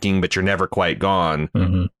shrinking, but you're never quite gone.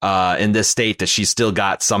 In this state that she's still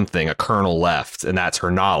got something, a kernel left, and that's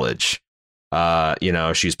her knowledge.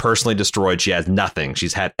 She's personally destroyed. She has nothing.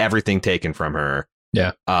 She's had everything taken from her.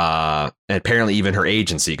 Yeah. And apparently even her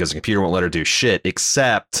agency, because the computer won't let her do shit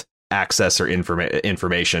except access her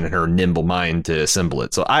information and her nimble mind to assemble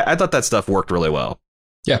it. So I thought that stuff worked really well.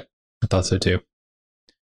 Yeah, I thought so too.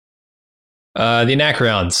 The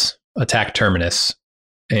Anacreons attack Terminus,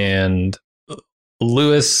 and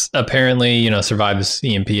Lewis apparently, survives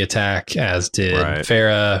the EMP attack, as did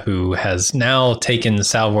Farah, who has now taken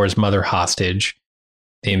Salvor's mother hostage.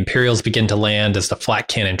 The Imperials begin to land as the flak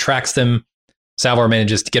cannon tracks them. Salvor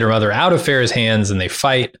manages to get her mother out of Farah's hands, and they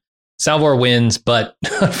fight. Salvor wins, but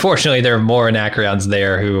unfortunately there are more Anacreons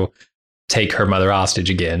there who take her mother hostage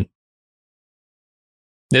again.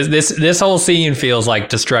 This whole scene feels like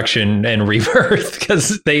destruction and rebirth,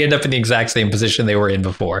 because they end up in the exact same position they were in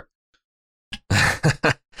before.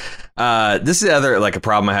 This is the other a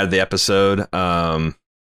problem I had with the episode.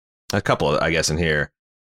 A couple, I guess, in here.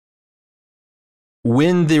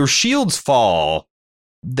 When their shields fall,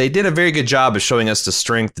 they did a very good job of showing us the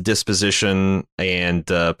strength, the disposition, and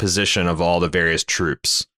position of all the various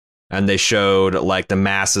troops. And they showed the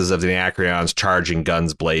masses of the Anacreons charging,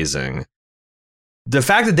 guns blazing. The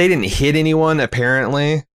fact that they didn't hit anyone,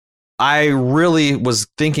 apparently, I really was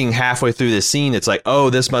thinking halfway through the scene, it's like,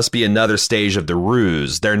 oh, this must be another stage of the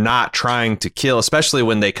ruse. They're not trying to kill, especially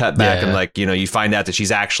when they cut back and you find out that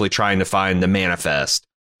she's actually trying to find the manifest.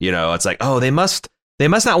 It's like, oh, they must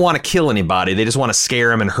not want to kill anybody. They just want to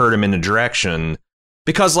scare him and hurt him in a direction.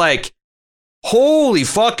 Because holy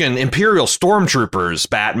fucking Imperial stormtroopers,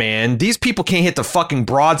 Batman. These people can't hit the fucking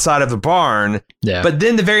broadside of the barn. Yeah. But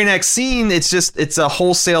then the very next scene, it's a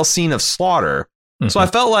wholesale scene of slaughter. Mm-hmm. So I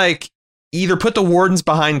felt like either put the wardens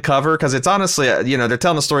behind cover, because it's honestly, they're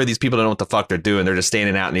telling the story of these people don't know what the fuck they're doing. They're just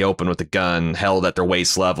standing out in the open with a gun held at their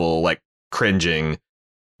waist level, cringing.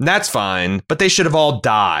 And that's fine, but they should have all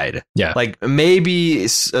died. Yeah. Maybe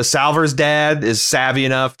Salvor's dad is savvy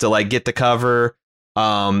enough to get the cover.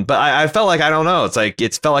 But I felt like, I don't know.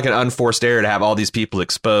 It felt like an unforced error to have all these people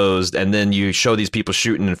exposed, and then you show these people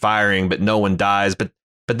shooting and firing, but no one dies. But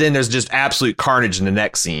then there's just absolute carnage in the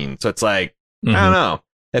next scene. So it's I don't know.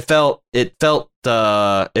 It felt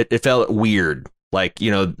weird.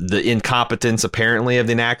 The incompetence apparently of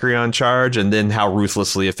the Anacreon charge, and then how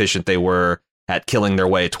ruthlessly efficient they were at killing their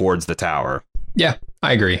way towards the tower. Yeah,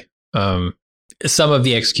 I agree. Some of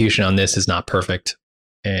the execution on this is not perfect.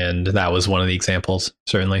 And that was one of the examples,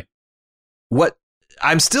 certainly. What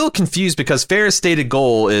I'm still confused, because Farah's stated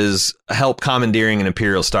goal is help commandeering an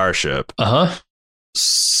Imperial starship.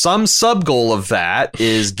 Some sub goal of that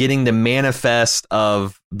is getting the manifest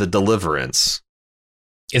of the Deliverance.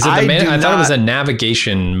 Is it I thought it was a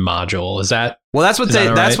navigation module. Is that? Well,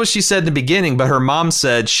 that's what she said in the beginning, but her mom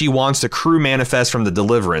said she wants the crew manifest from the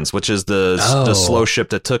Deliverance, which is the slow ship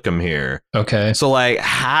that took him here. Okay. So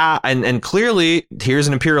how, and clearly here's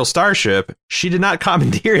an Imperial starship. She did not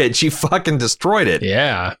commandeer it. She fucking destroyed it.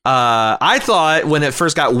 Yeah. I thought when it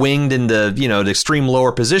first got winged into, the extreme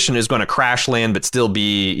lower position, it was going to crash land, but still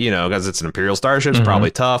be, because it's an Imperial starship, it's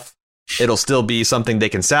probably tough. It'll still be something they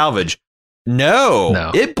can salvage.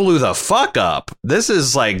 No, it blew the fuck up. This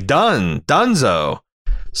is donezo.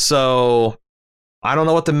 So I don't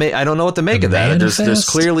know what to make. I don't know what to make of that. There's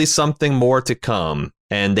clearly something more to come,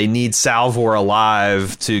 and they need Salvor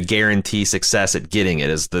alive to guarantee success at getting it.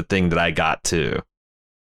 Is the thing that I got too.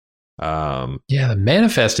 Yeah, the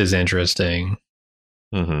manifest is interesting.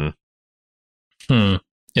 Is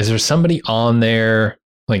there somebody on there,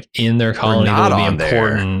 in their colony, that would be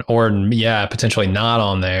important, or potentially not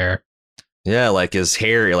on there? Yeah, is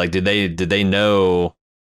Harry, did they know,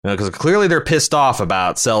 because clearly they're pissed off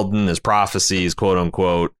about Selden, his prophecies, quote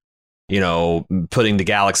unquote, putting the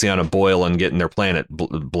galaxy on a boil and getting their planet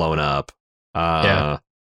blown up. But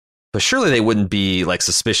surely they wouldn't be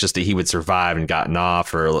suspicious that he would survive and gotten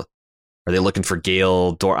off, or are they looking for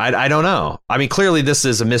Gale Dor? I don't know. I mean, clearly this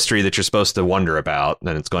is a mystery that you're supposed to wonder about,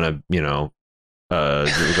 and it's going to,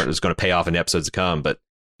 it's going to pay off in episodes to come. But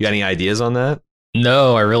you got any ideas on that?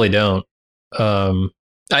 No, I really don't.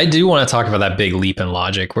 I do want to talk about that big leap in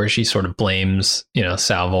logic where she sort of blames,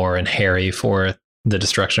 Salvor and Harry for the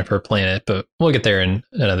destruction of her planet, but we'll get there in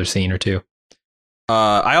another scene or two.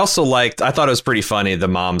 I thought it was pretty funny, the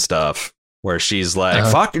mom stuff, where she's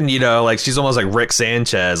fucking, she's almost like Rick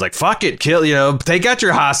Sanchez, fuck it, kill, take out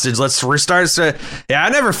your hostage, let's restart. Yeah, I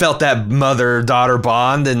never felt that mother-daughter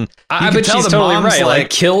bond, and but she's totally right.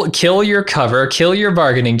 Kill your cover, kill your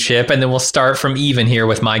bargaining chip, and then we'll start from even here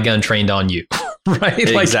with my gun trained on you. right?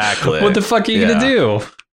 Exactly. Like, what the fuck are you gonna do?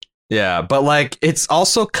 Yeah, but like it's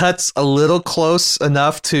also cuts a little close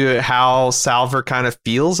enough to how Salvor kind of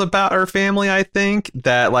feels about her family, I think,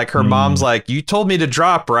 that like her mom's like, you told me to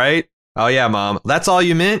drop, right? Oh yeah, mom. That's all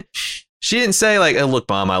you meant? She didn't say like, oh, look,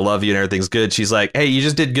 mom, I love you and everything's good. She's like, hey, you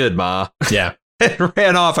just did good, ma. Yeah. And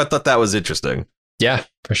ran off. I thought that was interesting. Yeah,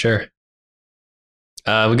 for sure.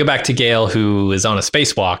 We go back to Gale, who is on a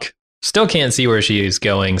spacewalk. Still can't see where she is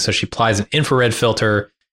going, so she applies an infrared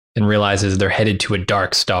filter and realizes they're headed to a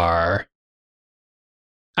dark star.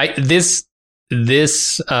 This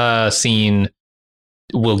scene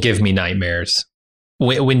will give me nightmares.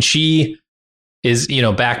 When she is,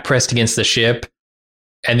 back pressed against the ship,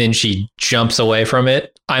 and then she jumps away from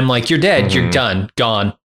it, I'm like, you're dead, you're done,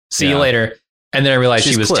 gone. See you later. And then I realized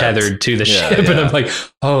she was clipped. Tethered to the ship, and I'm like,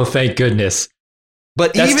 oh, thank goodness.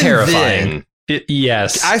 But that's even terrifying.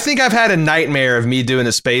 Yes. I think I've had a nightmare of me doing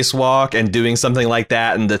a spacewalk and doing something like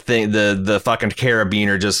that, and the fucking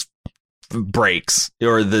carabiner just breaks,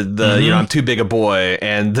 or the I'm too big a boy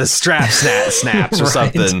and the strap snaps or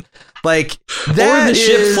something. Like that, or the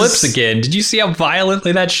ship flips again. Did you see how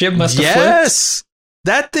violently that ship must have flipped? Yes.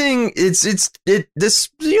 That thing, this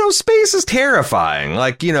space is terrifying.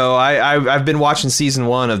 Like, I've been watching season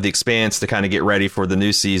 1 of The Expanse to kind of get ready for the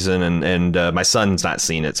new season, and my son's not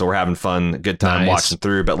seen it, so we're having fun, good time watching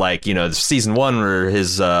through. But like, season 1 where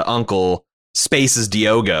his uncle spaces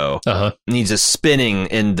Diogo, and he's just spinning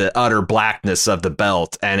in the utter blackness of the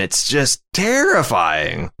belt, and it's just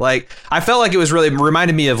terrifying. Like, I felt like it was really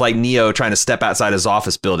reminded me of like Neo trying to step outside his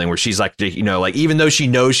office building, where she's like, like even though she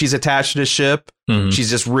knows she's attached to the ship, she's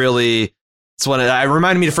just really. It's when it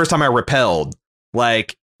reminded me the first time I repelled.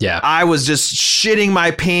 Like, I was just shitting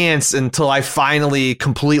my pants until I finally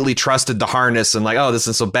completely trusted the harness, and like, oh, this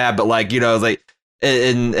isn't so bad. But like, like.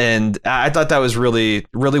 And I thought that was really,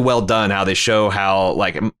 really well done, how they show how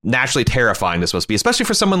like naturally terrifying this must be, especially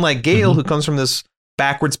for someone like Gale, who comes from this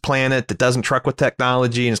backwards planet that doesn't truck with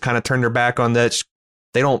technology and has kind of turned their back on that.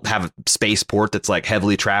 They don't have a spaceport that's like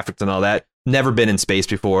heavily trafficked and all that. Never been in space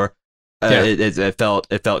before. It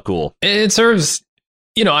felt cool. It serves,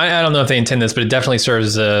 I don't know if they intend this, but it definitely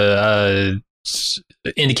serves a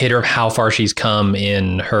indicator of how far she's come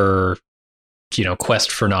in her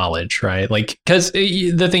quest for knowledge, right? Like, because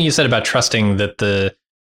the thing you said about trusting that the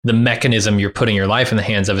mechanism you're putting your life in the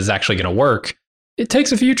hands of is actually going to work, it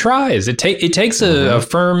takes a few tries. It takes a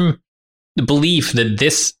firm belief that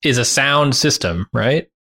this is a sound system, right?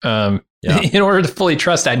 In order to fully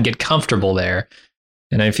trust that and get comfortable there.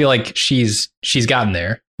 And I feel like she's gotten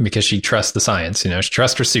there because she trusts the science. She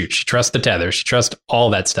trusts her suit, she trusts the tether, she trusts all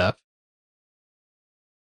that stuff.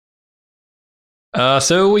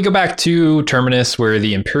 So we go back to Terminus, where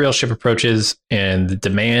the Imperial ship approaches and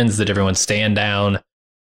demands that everyone stand down.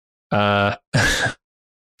 Farah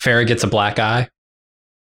gets a black eye,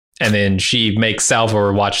 and then she makes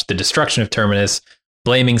Salvor watch the destruction of Terminus,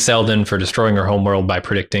 blaming Selden for destroying her homeworld by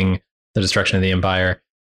predicting the destruction of the Empire.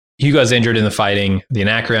 Hugo's injured in the fighting. The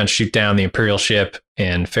Anacreons shoot down the Imperial ship,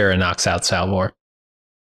 and Farah knocks out Salvor.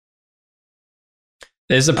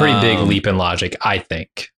 This is a pretty big leap in logic, I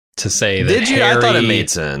think. To say that did you? Harry, I thought it made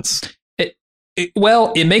sense.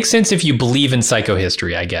 It makes sense if you believe in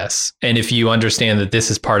psychohistory, I guess, and if you understand that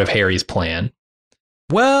this is part of Harry's plan.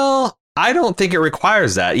 Well, I don't think it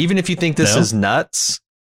requires that. Even if you think this is nuts,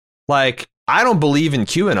 like, I don't believe in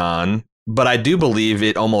QAnon, but I do believe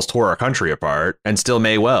it almost tore our country apart, and still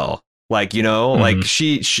may well. Like, like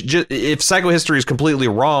she just, if psychohistory is completely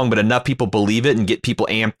wrong, but enough people believe it and get people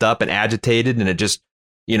amped up and agitated, and it just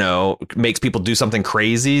makes people do something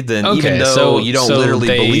crazy, then even though you don't literally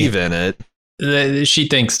believe in it. She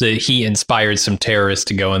thinks that he inspired some terrorists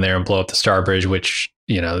to go in there and blow up the Star Bridge, which,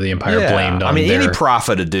 the Empire blamed on any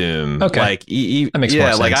prophet of doom. Okay. Like, that makes more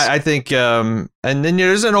sense. Like, I think, and then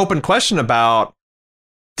there's an open question about,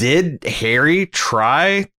 did Harry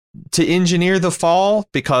try to engineer the fall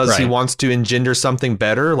because he wants to engender something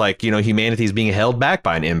better? Like, humanity's being held back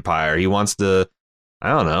by an empire. He wants to, I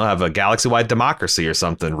don't know, have a galaxy-wide democracy or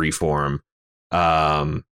something, reform.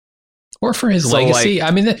 Or for his legacy. Like,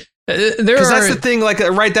 I mean, because that's the thing, like,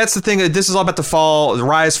 right, that's the thing. This is all about the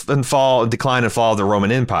rise and fall, decline and fall of the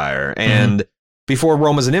Roman Empire. And before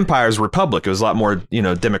Rome was an empire, it was a republic. It was a lot more,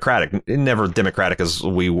 democratic. Never democratic as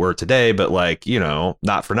we were today, but like,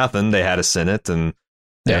 not for nothing. They had a Senate and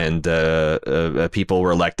people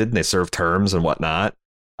were elected and they served terms and whatnot.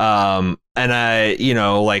 And I,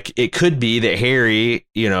 like, it could be that Harry,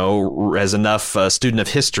 has enough student of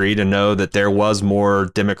history to know that there was more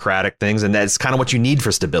democratic things. And that's kind of what you need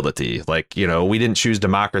for stability. Like, we didn't choose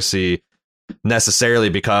democracy necessarily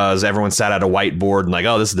because everyone sat at a whiteboard and like,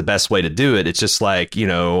 oh, this is the best way to do it. It's just like, you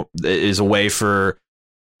know, it is a way for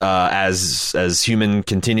as humans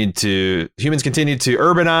continued to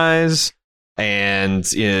urbanize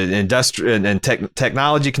and industry and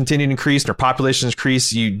technology continued to increase and our populations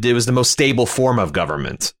increase. It was the most stable form of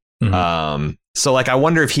government. Mm-hmm. So like, I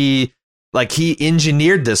wonder if he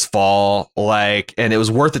engineered this fall, like, and it was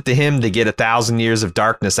worth it to him to get 1,000 years of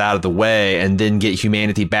darkness out of the way and then get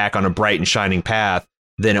humanity back on a bright and shining path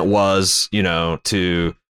than it was, you know,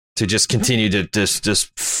 to just continue to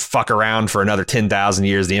just fuck around for another 10,000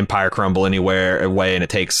 years, the empire crumble away, and it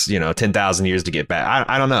takes, you know, 10,000 years to get back.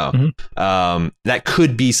 I don't know. Mm-hmm. That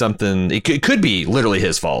could be something. It could be literally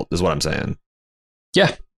his fault, is what I'm saying.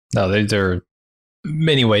 Yeah. No, there are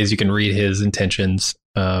many ways you can read his intentions.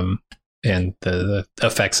 And the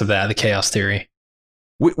effects of that, the chaos theory.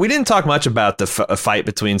 We didn't talk much about the fight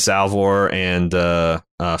between Salvor and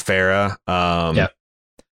Farah. Yeah.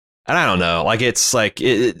 And I don't know, like, it's like,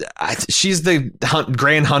 she's the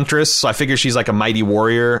grand huntress, so I figure she's like a mighty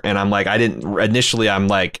warrior. And I'm like, when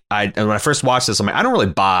I first watched this, I'm like, I don't really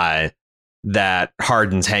buy that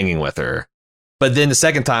Hardin's hanging with her. But then the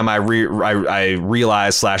second time I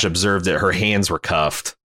realized / observed that her hands were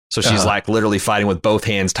cuffed. So she's like literally fighting with both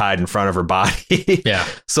hands tied in front of her body. Yeah.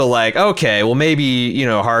 So like, okay, well, maybe, you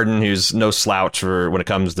know, Hardin, who's no slouch when it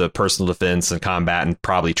comes to personal defense and combat and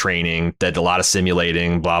probably training, did a lot of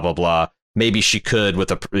simulating, blah, blah, blah. Maybe she could,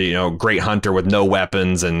 with a, you know, great hunter with no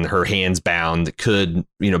weapons and her hands bound, could,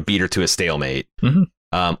 you know, beat her to a stalemate.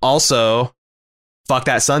 Mm-hmm. Also, fuck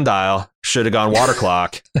that sundial. Should have gone water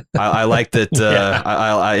clock. I like that.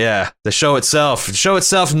 The show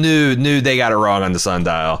itself knew they got it wrong on the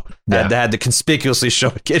sundial. Yeah. They had to conspicuously show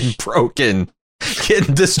it getting broken,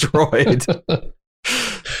 getting destroyed.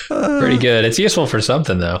 Pretty good. It's useful for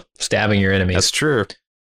something, though. Stabbing your enemies. That's true.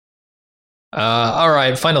 All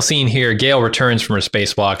right. Final scene here. Gale returns from her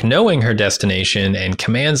spacewalk, knowing her destination, and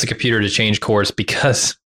commands the computer to change course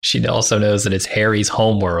because she also knows that it's Harry's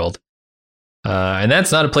homeworld. And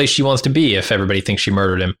that's not a place she wants to be if everybody thinks she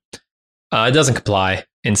murdered him. It doesn't comply.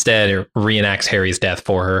 Instead, it reenacts Harry's death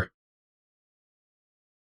for her.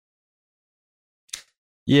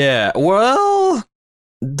 Yeah, well,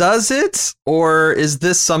 does it? Or is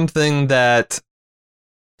this something that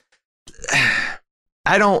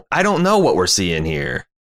I don't know what we're seeing here.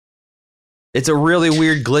 It's a really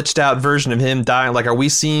weird glitched out version of him dying. Like, are we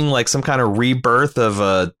seeing like some kind of rebirth of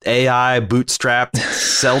a AI bootstrapped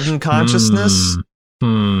Selden consciousness?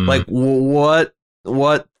 Like what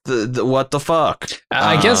the fuck?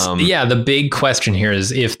 I guess, yeah, the big question here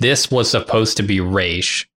is if this was supposed to be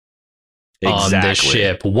Raish on this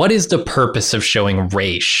ship, what is the purpose of showing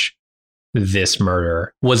Raish this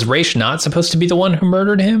murder? Was Raish not supposed to be the one who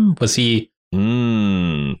murdered him? Was he...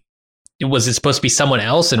 Was it supposed to be someone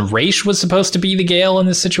else and Raish was supposed to be the Gale in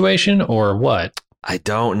this situation, or what? I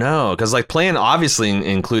don't know, because like plan obviously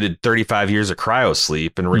included 35 years of cryo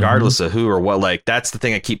sleep, and regardless of who or what, like that's the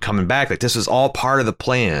thing I keep coming back. Like this was all part of the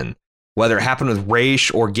plan, whether it happened with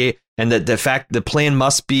Raish or Gale, and the fact the plan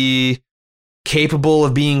must be capable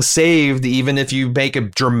of being saved even if you make a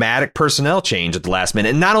dramatic personnel change at the last minute.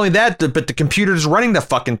 And not only that, but the computer that's running the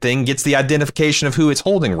fucking thing gets the identification of who it's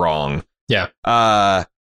holding wrong. Yeah. I'm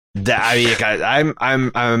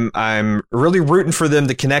really rooting for them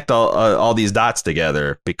to connect all these dots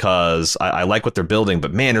together because I like what they're building.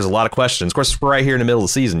 But man, there's a lot of questions. Of course, we're right here in the middle of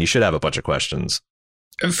the season. You should have a bunch of questions.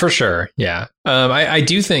 For sure. Yeah. I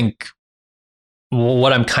do think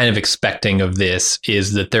what I'm kind of expecting of this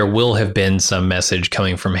is that there will have been some message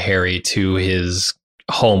coming from Harry to his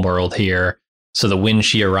homeworld here, so that when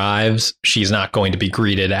she arrives, she's not going to be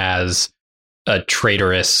greeted as a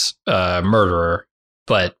traitorous murderer,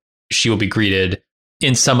 but she will be greeted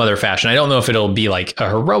in some other fashion. I don't know if it'll be like a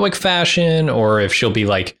heroic fashion or if she'll be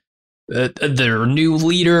like their new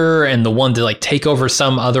leader and the one to like take over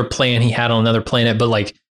some other plan he had on another planet. But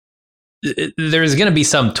like, there's going to be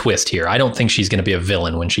some twist here. I don't think she's going to be a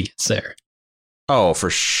villain when she gets there. Oh, for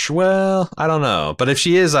sure. Well, I don't know. But if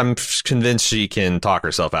she is, I'm convinced she can talk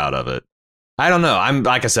herself out of it. I don't know.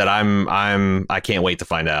 Like I said, I can't wait to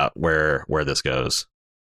find out where this goes.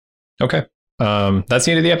 Okay. That's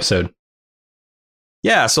the end of the episode.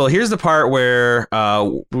 Yeah, so here's the part where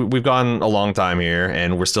we've gone a long time here,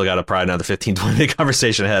 and we're still got probably another 15-20 minute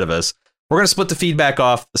conversation ahead of us. We're going to split the feedback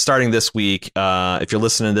off starting this week. If you're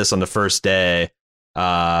listening to this on the first day,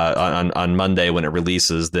 on Monday when it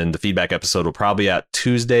releases, then the feedback episode will probably be out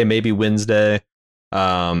Tuesday, maybe Wednesday.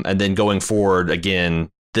 And then going forward,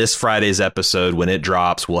 again, this Friday's episode, when it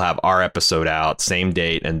drops, we'll have our episode out, same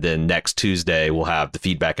date, and then next Tuesday we'll have the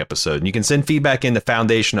feedback episode. And you can send feedback into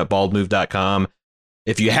foundation@baldmove.com.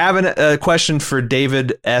 If you have a question for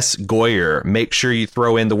David S. Goyer, make sure you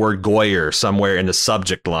throw in the word Goyer somewhere in the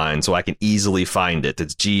subject line so I can easily find it.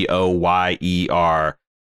 It's Goyer,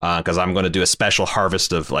 because I'm going to do a special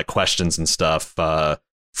harvest of like questions and stuff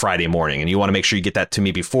Friday morning. And you want to make sure you get that to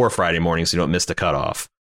me before Friday morning so you don't miss the cutoff.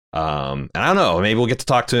 And I don't know, maybe we'll get to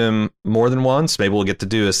talk to him more than once. Maybe we'll get to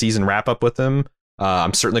do a season wrap up with him.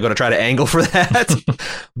 I'm certainly going to try to angle for that,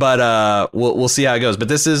 but we'll see how it goes. But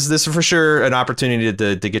this is for sure an opportunity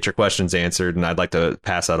to get your questions answered, and I'd like to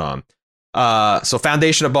pass that on. So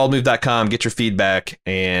foundation@baldmove.com, get your feedback,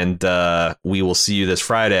 and we will see you this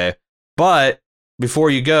Friday. But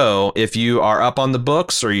before you go, if you are up on the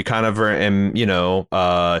books or you kind of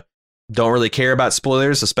are, don't really care about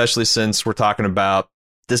spoilers, especially since we're talking about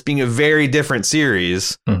this being a very different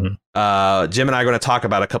series, Jim and I are going to talk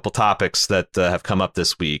about a couple topics that have come up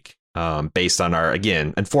this week based on our,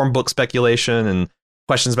 again, informed book speculation and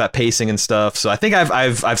questions about pacing and stuff. So I think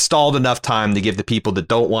I've stalled enough time to give the people that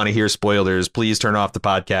don't want to hear spoilers, please turn off the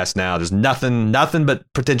podcast now. There's nothing but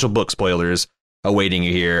potential book spoilers awaiting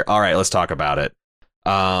you here. All right, let's talk about it.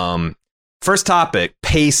 First topic,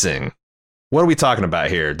 pacing. What are we talking about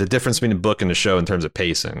here? The difference between the book and the show in terms of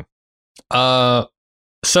pacing.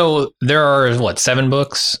 So there are 7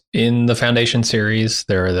 books in the Foundation series.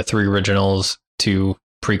 There are the 3 originals, 2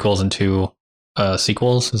 prequels, and 2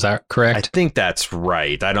 sequels. Is that correct? I think that's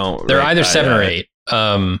right. They're either 7 or 8.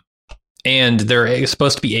 And there is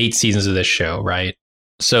supposed to be 8 seasons of this show, right?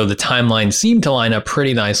 So the timeline seemed to line up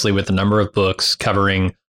pretty nicely with the number of books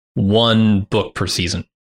covering 1 book per season.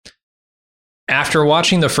 After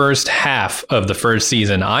watching the first half of the first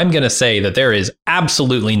season, I'm going to say that there is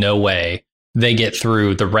absolutely no way they get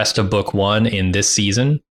through the rest of book 1 in this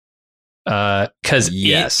season. Because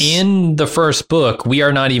in the first book, we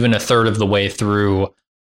are not even a third of the way through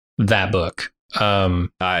that book.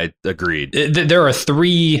 I agreed. There are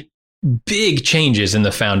 3 big changes in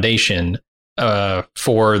the Foundation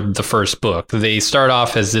for the first book. They start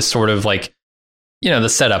off as this sort of like, the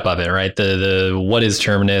setup of it, right? The what is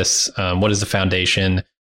Terminus? What is the Foundation?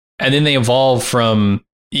 And then they evolve from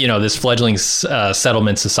this fledgling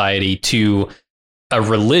settlement society to a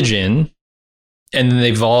religion, and then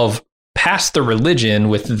they evolve past the religion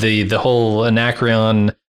with the whole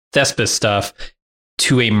Anacreon Thespis stuff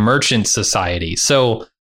to a merchant society. So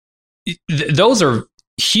those are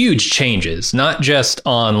huge changes, not just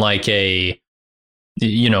on like a,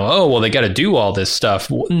 they got to do all this stuff.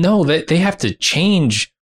 No, they have to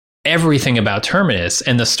change everything about Terminus,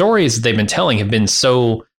 and the stories they've been telling have been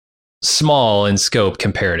so small in scope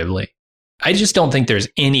comparatively. I just don't think there's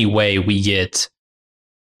any way we get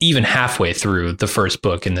even halfway through the first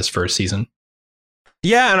book in this first season.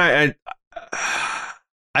 Yeah, and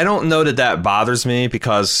I don't know that bothers me,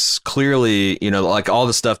 because clearly, like all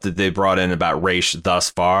the stuff that they brought in about Raish thus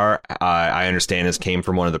far, I understand this came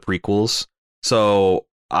from one of the prequels. So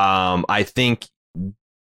I think,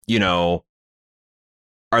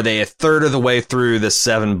 are they a third of the way through the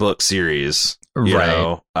 7-book series?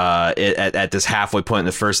 At this halfway point in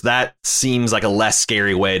the first, that seems like a less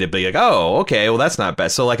scary way to be like, oh, okay, well, that's not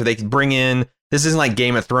bad. So like if they could bring in, this isn't like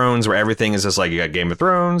Game of Thrones where everything is just like, you got Game of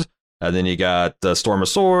Thrones, and then you got the Storm of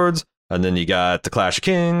Swords, and then you got the Clash of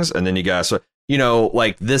Kings, and then you got,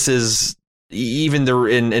 like this is, even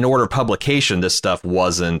in order of publication, this stuff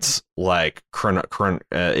wasn't like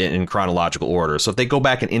in chronological order. So if they go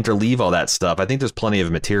back and interleave all that stuff, I think there's plenty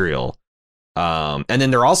of material. And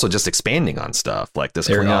then they're also just expanding on stuff like this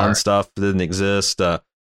Klingon stuff that didn't exist. I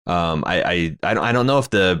don't know if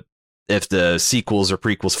the sequels or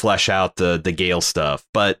prequels flesh out the Gale stuff,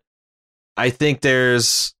 but I think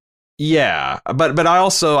there's but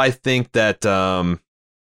I think that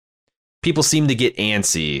people seem to get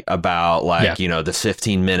antsy about the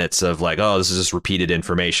 15 minutes of like, oh, this is just repeated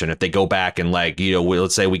information. If they go back and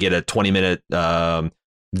let's say we get a 20-minute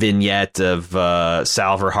vignette of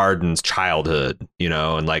Salvor Hardin's childhood,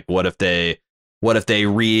 and like what if they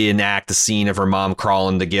reenact the scene of her mom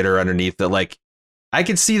crawling to get her underneath the, like, I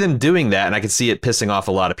could see them doing that, and I could see it pissing off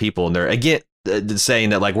a lot of people, and they're again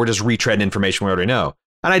saying that like we're just retreading information we already know.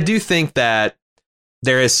 And I do think that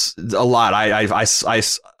there is a lot.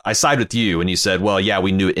 I side with you when you said, well, yeah,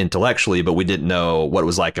 we knew it intellectually, but we didn't know what it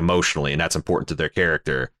was like emotionally, and that's important to their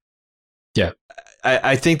character. Yeah.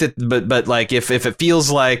 I think that, but like if it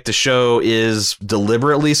feels like the show is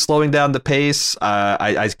deliberately slowing down the pace,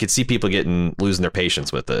 I could see people losing their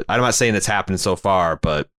patience with it. I'm not saying it's happened so far,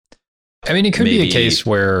 but I mean, it could be a case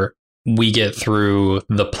where we get through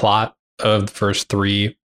the plot of the first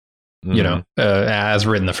 3 you know, as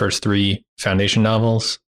written the first 3 Foundation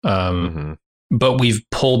novels. But we've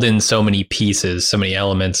pulled in so many pieces, so many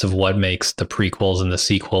elements of what makes the prequels and the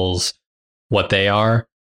sequels what they are,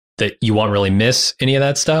 that you won't really miss any of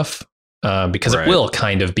that stuff, because it will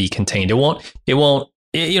kind of be contained. It won't,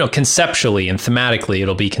 you know, conceptually and thematically,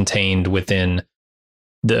 it'll be contained within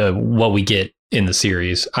what we get in the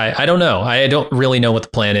series. I don't know. I don't really know what the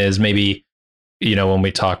plan is. Maybe, you know, when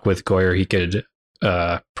we talk with Goyer, he could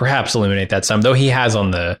perhaps illuminate that some, though he has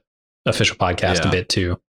on the official podcast a bit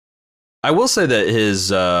too. I will say that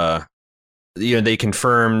his, you know, they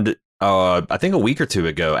confirmed, I think a week or two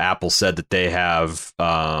ago, Apple said that they have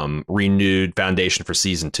renewed Foundation for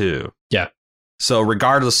season 2. Yeah. So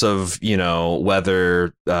regardless of, you know,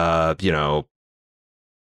 whether, you know,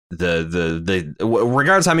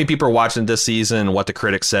 regardless how many people are watching this season, what the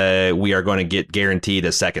critics say, we are going to get guaranteed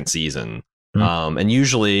a second season. And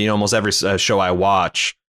usually, you know, almost every show I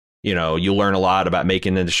watch, you know, you learn a lot about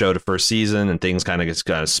making it a show to first season, and things kind of get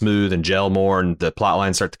kind of smooth and gel more, and the plot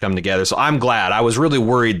lines start to come together. So I'm glad. I was really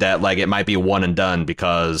worried that like it might be a one and done,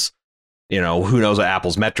 because, you know, who knows what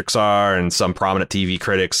Apple's metrics are, and some prominent TV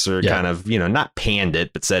critics are kind of, you know, not panned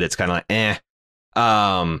it, but said it's kind of like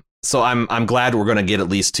so I'm glad we're going to get at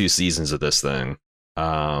least 2 seasons of this thing.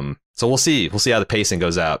 So we'll see how the pacing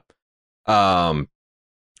goes out.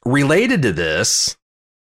 Related to this,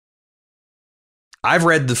 I've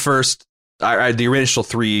read the original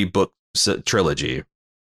 3-book trilogy,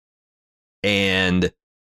 and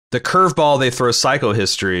the curveball they throw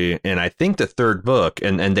Psychohistory in, I think the 3rd book,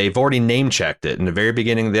 and they've already name checked it in the very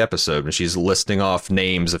beginning of the episode, and she's listing off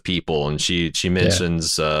names of people, and she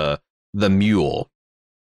mentions the Mule.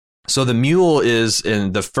 So the Mule is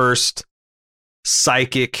in the first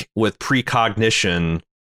psychic with precognition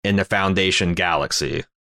in the Foundation galaxy.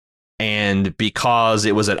 And because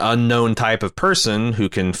it was an unknown type of person who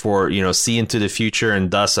can, see into the future and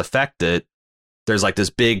thus affect it, there's like this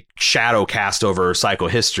big shadow cast over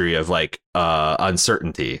Psychohistory of like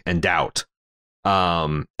uncertainty and doubt.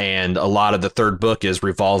 And a lot of the 3rd book is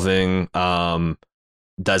revolving.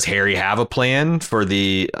 Does Harry have a plan for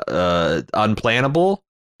the unplannable?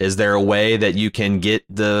 Is there a way that you can get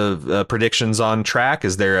the predictions on track?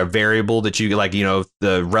 Is there a variable that you like,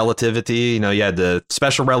 the relativity, you had the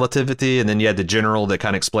special relativity, and then you had the general that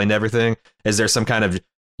kind of explained everything. Is there some kind of,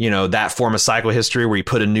 that form of Psychohistory where you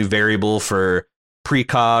put a new variable for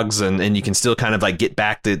precogs and you can still kind of like get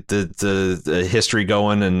back the history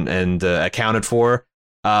going and accounted for?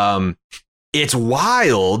 It's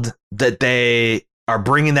wild that they are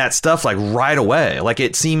bringing that stuff like right away. Like,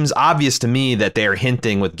 it seems obvious to me that they're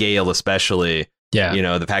hinting with Gale, especially,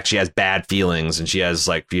 the fact she has bad feelings and she has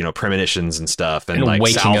like, premonitions and stuff, and like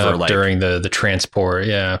waking Salver, up like, during the transport.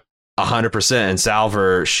 100%. And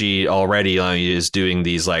Salver, she already is doing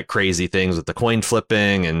these like crazy things with the coin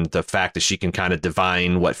flipping, and the fact that she can kind of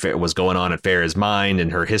divine what was going on in Farrah's mind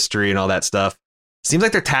and her history and all that stuff. Seems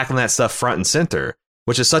like they're tackling that stuff front and center,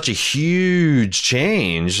 which is such a huge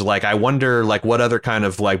change. Like, I wonder like what other kind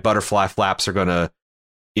of like butterfly flaps are going to,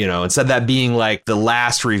 instead of that being like the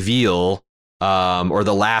last reveal or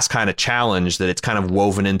the last kind of challenge that it's kind of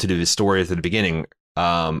woven into the story at the beginning.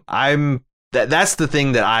 That's the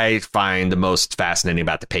thing that I find the most fascinating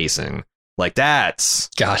about the pacing. Like, that's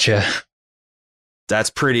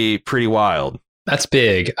pretty wild. That's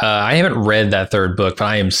big. I haven't read that 3rd book, but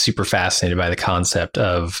I am super fascinated by the concept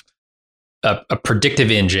of a predictive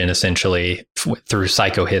engine, essentially, through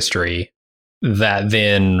Psychohistory that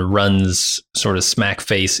then runs sort of smack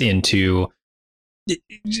face into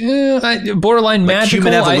borderline like magical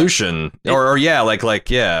human evolution,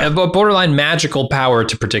 borderline magical power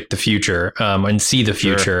to predict the future and see the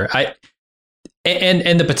future. Sure.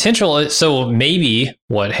 And the potential. So maybe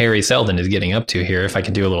what Harry Seldon is getting up to here, if I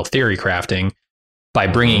can do a little theory crafting by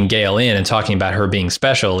bringing Gale in and talking about her being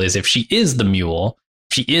special, is if she is the Mule,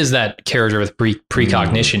 she is that character with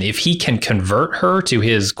precognition. If he can convert her to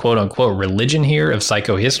his quote unquote religion here of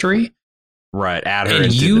Psychohistory, right, add her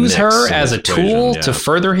and use her as a tool to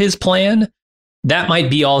further his plan, that might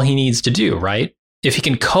be all he needs to do, right? If he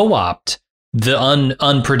can co-opt the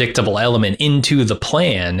unpredictable element into the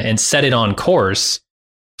plan and set it on course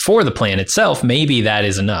for the plan itself, maybe that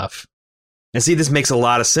is enough. And see, this makes a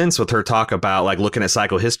lot of sense with her talk about like looking at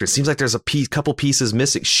Psychohistory. It seems like there's couple pieces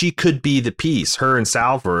missing. She could be the piece. Her and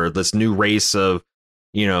Salver, this new race of,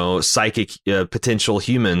 psychic potential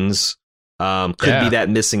humans, could be that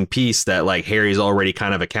missing piece that like Harry's already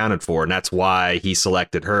kind of accounted for, and that's why he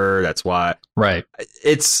selected her. That's why, right?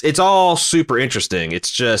 It's all super interesting.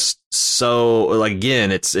 It's just so like,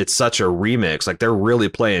 again, it's such a remix. Like, they're really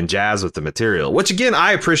playing jazz with the material, which again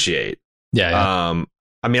I appreciate.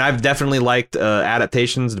 I mean, I've definitely liked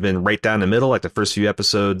adaptations that have been right down the middle, like the first few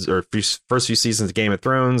episodes or first few seasons of Game of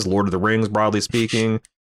Thrones, Lord of the Rings, broadly speaking.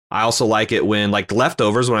 I also like it when, like, The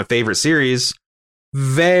Leftovers, one of my favorite series,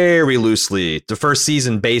 very loosely, the first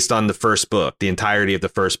season based on the first book, the entirety of the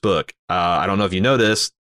first book. I don't know if you know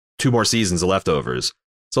this, 2 more seasons of Leftovers.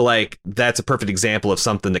 So, like, that's a perfect example of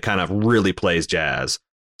something that kind of really plays jazz.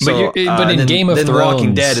 So, but in Game of Thrones,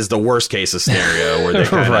 Walking Dead is the worst case of scenario where they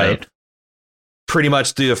kind of pretty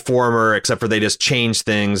much do the former, except for they just change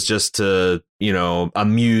things just to, you know,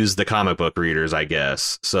 amuse the comic book readers, I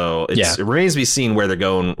guess. So it remains to be seen where they're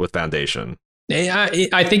going with Foundation.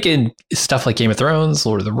 I think in stuff like Game of Thrones,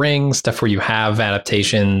 Lord of the Rings, stuff where you have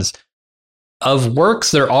adaptations of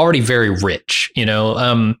works that are already very rich, you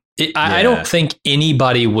know. I don't think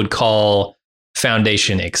anybody would call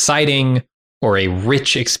Foundation exciting or a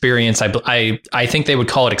rich experience. I think they would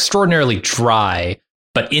call it extraordinarily dry,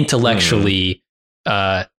 but intellectually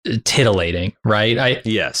titillating, right?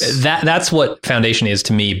 That's what Foundation is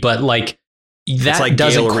to me. But like that like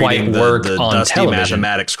doesn't quite work on television.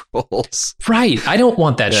 Mathematics scrolls, right? I don't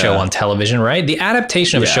want that show on television, right? The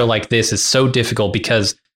adaptation of a show like this is so difficult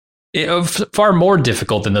because far more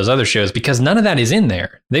difficult than those other shows because none of that is in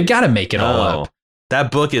there. They've got to make it all up.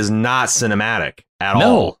 That book is not cinematic at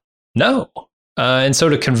all. No. And so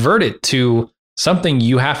to convert it to something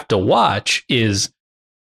you have to watch is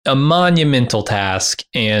a monumental task,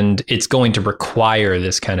 and it's going to require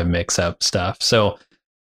this kind of mix-up stuff. So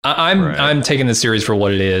I'm taking the series for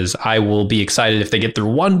what it is. I will be excited if they get through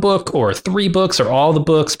 1 book or 3 books or all the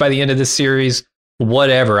books by the end of this series.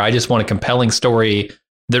 Whatever. I just want a compelling story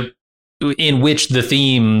that in which the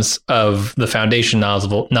themes of the Foundation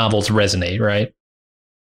novels resonate. Right.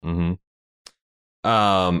 Mm-hmm.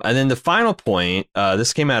 And then the final point,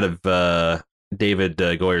 this came out of David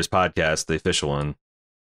Goyer's podcast, the official one.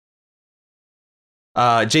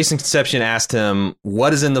 Jason Conception asked him,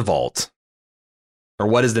 what is in the vault? Or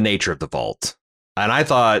what is the nature of the vault? And I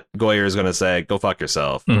thought Goyer was going to say, go fuck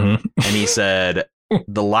yourself. Mm-hmm. And he said,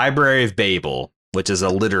 the Library of Babel, which is a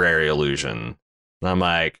literary illusion. And I'm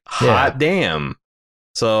like, hot damn.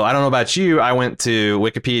 So I don't know about you. I went to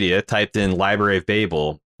Wikipedia, typed in Library of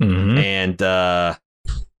Babel, and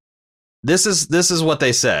this is what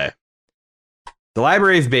they say. The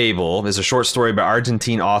Library of Babel is a short story by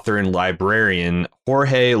Argentine author and librarian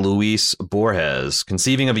Jorge Luis Borges,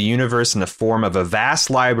 conceiving of a universe in the form of a vast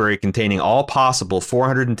library containing all possible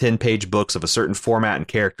 410-page books of a certain format and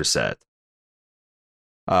character set.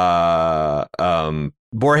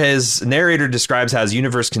 Borges' narrator describes how his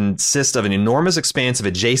universe consists of an enormous expanse of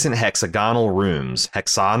adjacent hexagonal rooms.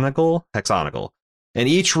 Hexagonal? In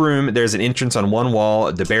each room, there's an entrance on one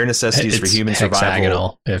wall, the bare necessities for human survival.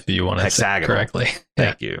 Hexagonal, if you want to say it correctly.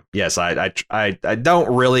 Thank you. Yes, I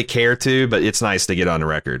don't really care to, but it's nice to get on the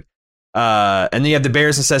record. And then you have the bare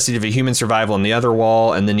necessity for human survival on the other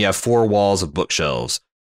wall, and then you have 4 walls of bookshelves.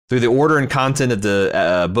 Through the order and content of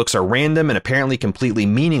the books are random and apparently completely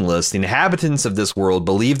meaningless, the inhabitants of this world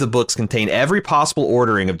believe the books contain every possible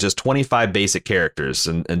ordering of just 25 basic characters.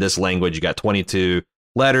 In this language, you got 22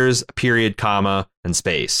 letters, a period, comma, and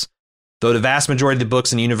space. Though the vast majority of the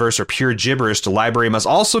books in the universe are pure gibberish, the library must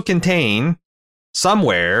also contain,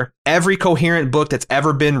 somewhere, every coherent book that's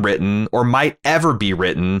ever been written or might ever be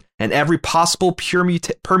written, and every possible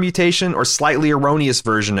permutation or slightly erroneous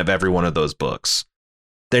version of every one of those books.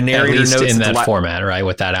 The narrator notes in that format, right?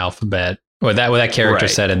 With that alphabet, with that character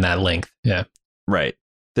set in that length. Yeah. Right.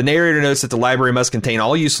 The narrator notes that the library must contain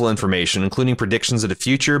all useful information, including predictions of the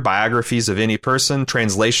future, biographies of any person,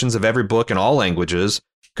 translations of every book in all languages.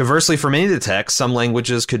 Conversely, for many of the texts, some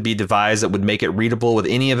languages could be devised that would make it readable with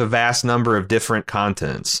any of a vast number of different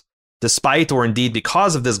contents. Despite, or indeed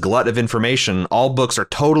because of this glut of information, all books are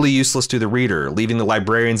totally useless to the reader, leaving the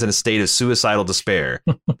librarians in a state of suicidal despair.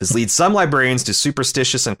 This leads some librarians to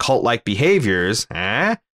superstitious and cult-like behaviors,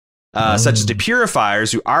 such as the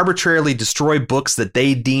purifiers, who arbitrarily destroy books that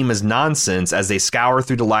they deem as nonsense as they scour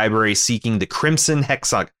through the library seeking the Crimson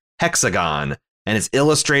Hexagon and its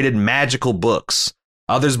illustrated magical books.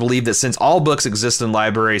 Others believe that since all books exist in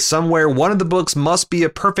libraries, somewhere one of the books must be a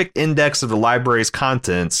perfect index of the library's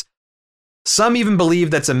contents. Some even believe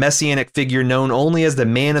that's a messianic figure known only as the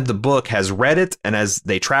man of the book has read it, and as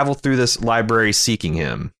they travel through this library seeking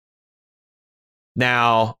him.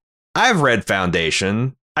 Now, I've read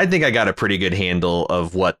Foundation. I think I got a pretty good handle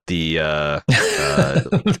of what the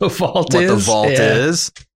vault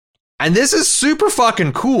is. And this is super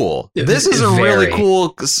fucking cool. This is a really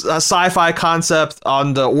cool sci-fi concept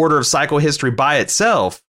on the order of psychohistory by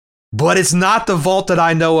itself, but it's not the vault that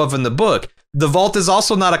I know of in the book. The vault is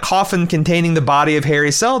also not a coffin containing the body of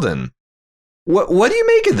Harry Seldon. What do you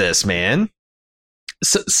make of this, man?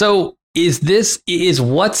 So is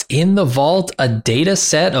what's in the vault a data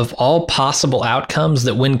set of all possible outcomes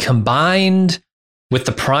that when combined with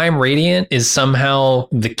the Prime Radiant is somehow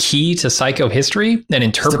the key to psychohistory and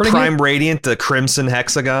interpreting the Prime Radiant, the Crimson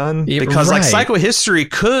Hexagon? Because right. like psychohistory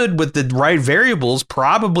could, with the right variables,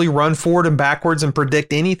 probably run forward and backwards and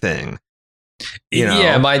predict anything. You know?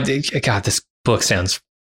 Yeah, God, this book sounds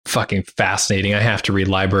fucking fascinating. I have to read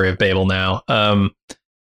Library of Babel now.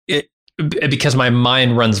 Because my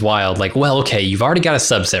mind runs wild. Like, well, okay, you've already got a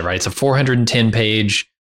subset, right? It's a 410 page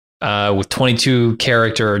with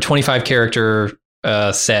 25 character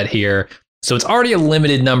set here. So it's already a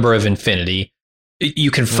limited number of infinity.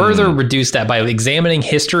 You can further reduce that by examining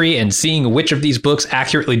history and seeing which of these books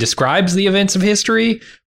accurately describes the events of history,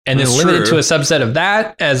 and then limit it to a subset of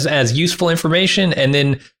that as useful information, and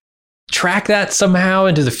then track that somehow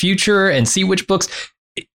into the future and see which books.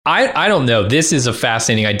 I don't know. This is a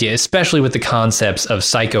fascinating idea, especially with the concepts of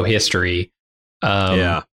psychohistory.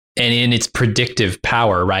 And in its predictive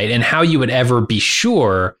power, right? And how you would ever be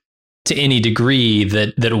sure to any degree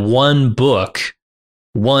that one book,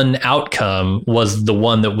 one outcome was the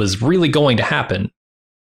one that was really going to happen.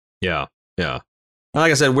 Yeah.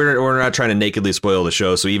 Like I said, we're not trying to nakedly spoil the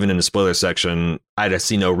show. So even in the spoiler section, I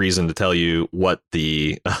see no reason to tell you what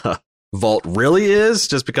the vault really is,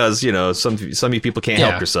 just because, you know, some of you people can't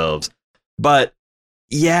help yourselves. But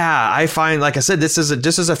yeah, I find, like I said, this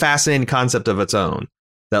is a fascinating concept of its own.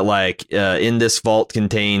 That like in this vault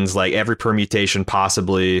contains like every permutation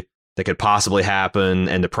that could possibly happen,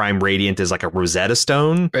 and the Prime Radiant is like a Rosetta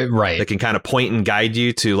Stone, right? That can kind of point and guide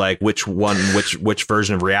you to like which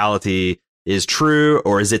version of reality is true,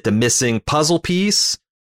 or is it the missing puzzle piece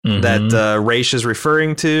that Raish is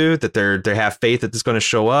referring to? That they have faith that it's going to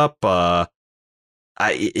show up.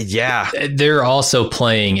 They're also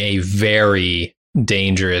playing a very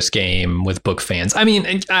dangerous game with book fans. I mean,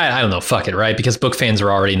 I don't know, fuck it, right? Because book fans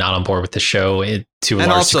are already not on board with the show to a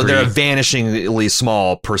large degree. They're a vanishingly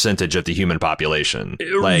small percentage of the human population.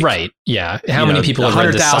 Like, right, yeah. How many people have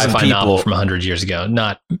read this sci-fi novel from 100 years ago?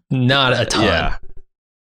 Not a ton.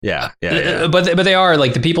 Yeah. But they are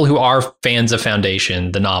like the people who are fans of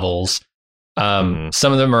Foundation, the novels. Some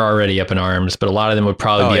of them are already up in arms, but a lot of them would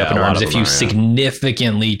probably be up in arms if you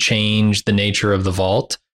significantly change the nature of the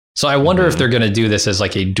vault. So I wonder if they're going to do this as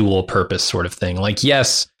like a dual purpose sort of thing. Like,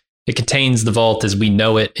 yes, it contains the vault as we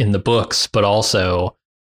know it in the books, but also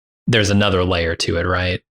there's another layer to it,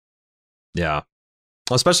 right? Yeah.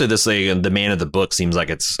 Well, especially this thing, the man of the book seems like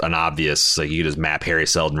it's an obvious, like you could just map Harry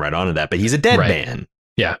Seldon right onto that, but he's a dead man.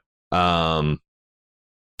 Yeah.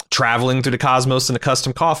 Traveling through the cosmos in a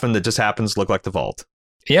custom coffin that just happens to look like the vault.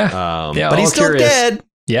 Yeah. But he's still dead.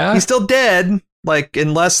 Yeah. He's still dead. Like,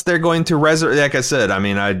 unless they're going to resurrect, like I said, I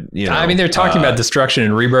mean, they're talking about destruction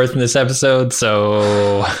and rebirth in this episode,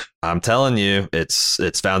 so I'm telling you, it's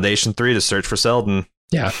Foundation 3 to search for Seldon.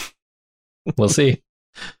 Yeah, we'll see.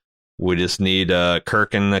 We just need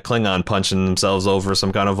Kirk and a Klingon punching themselves over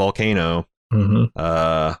some kind of volcano,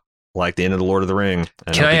 like the end of the Lord of the Ring.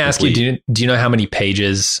 Can I ask you, do you know how many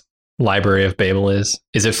pages Library of Babel is?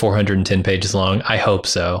 Is it 410 pages long? I hope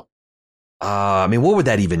so. I mean, what would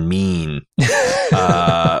that even mean?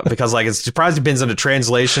 Because like it probably depends on the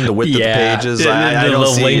translation, the width of the pages. I don't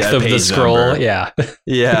see length of the scroll. Number. Yeah.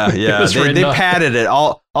 They padded it.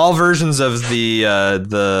 All versions of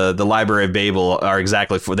the Library of Babel are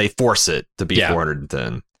exactly they force it to be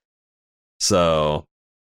 410. So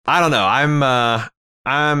I don't know.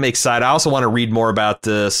 I'm excited. I also want to read more about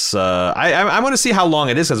this. I want to see how long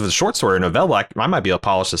it is, because if it's a short story or novella, I might be able to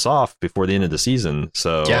polish this off before the end of the season.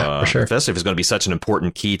 So for sure. Especially if it's going to be such an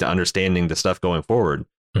important key to understanding the stuff going forward.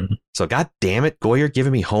 So God damn it, Goyer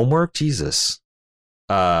giving me homework. Jesus.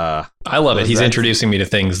 I love it. He's introducing me to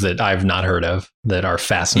things that I've not heard of that are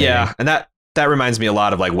fascinating. Yeah, and that reminds me a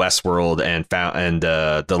lot of like Westworld and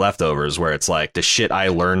The Leftovers, where it's like the shit I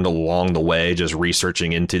learned along the way, just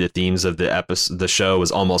researching into the themes of the show,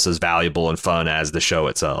 is almost as valuable and fun as the show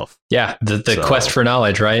itself. Yeah, the quest for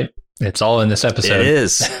knowledge, right? It's all in this episode. It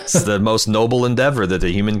is. It's the most noble endeavor that the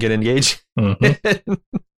human can engage in.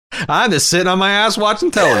 I'm just sitting on my ass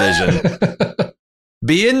watching television.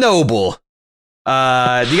 Being noble. Do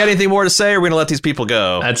you got anything more to say, or are we going to let these people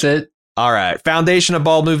go? That's it. All right.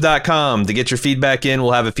 Foundationofbaldmove.com to get your feedback in.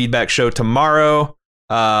 We'll have a feedback show tomorrow.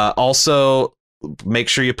 Also, make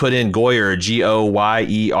sure you put in Goyer,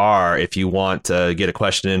 Goyer, if you want to get a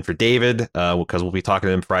question in for David, because we'll be talking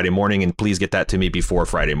to him Friday morning. And please get that to me before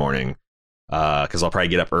Friday morning, because I'll probably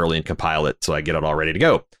get up early and compile it so I get it all ready to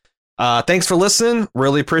go. Thanks for listening.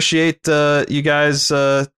 Really appreciate you guys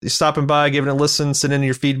stopping by, giving it a listen, sending in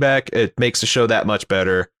your feedback. It makes the show that much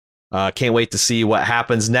better. Can't wait to see what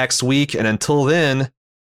happens next week. And until then,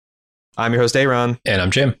 I'm your host, Aaron. And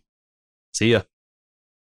I'm Jim. See ya.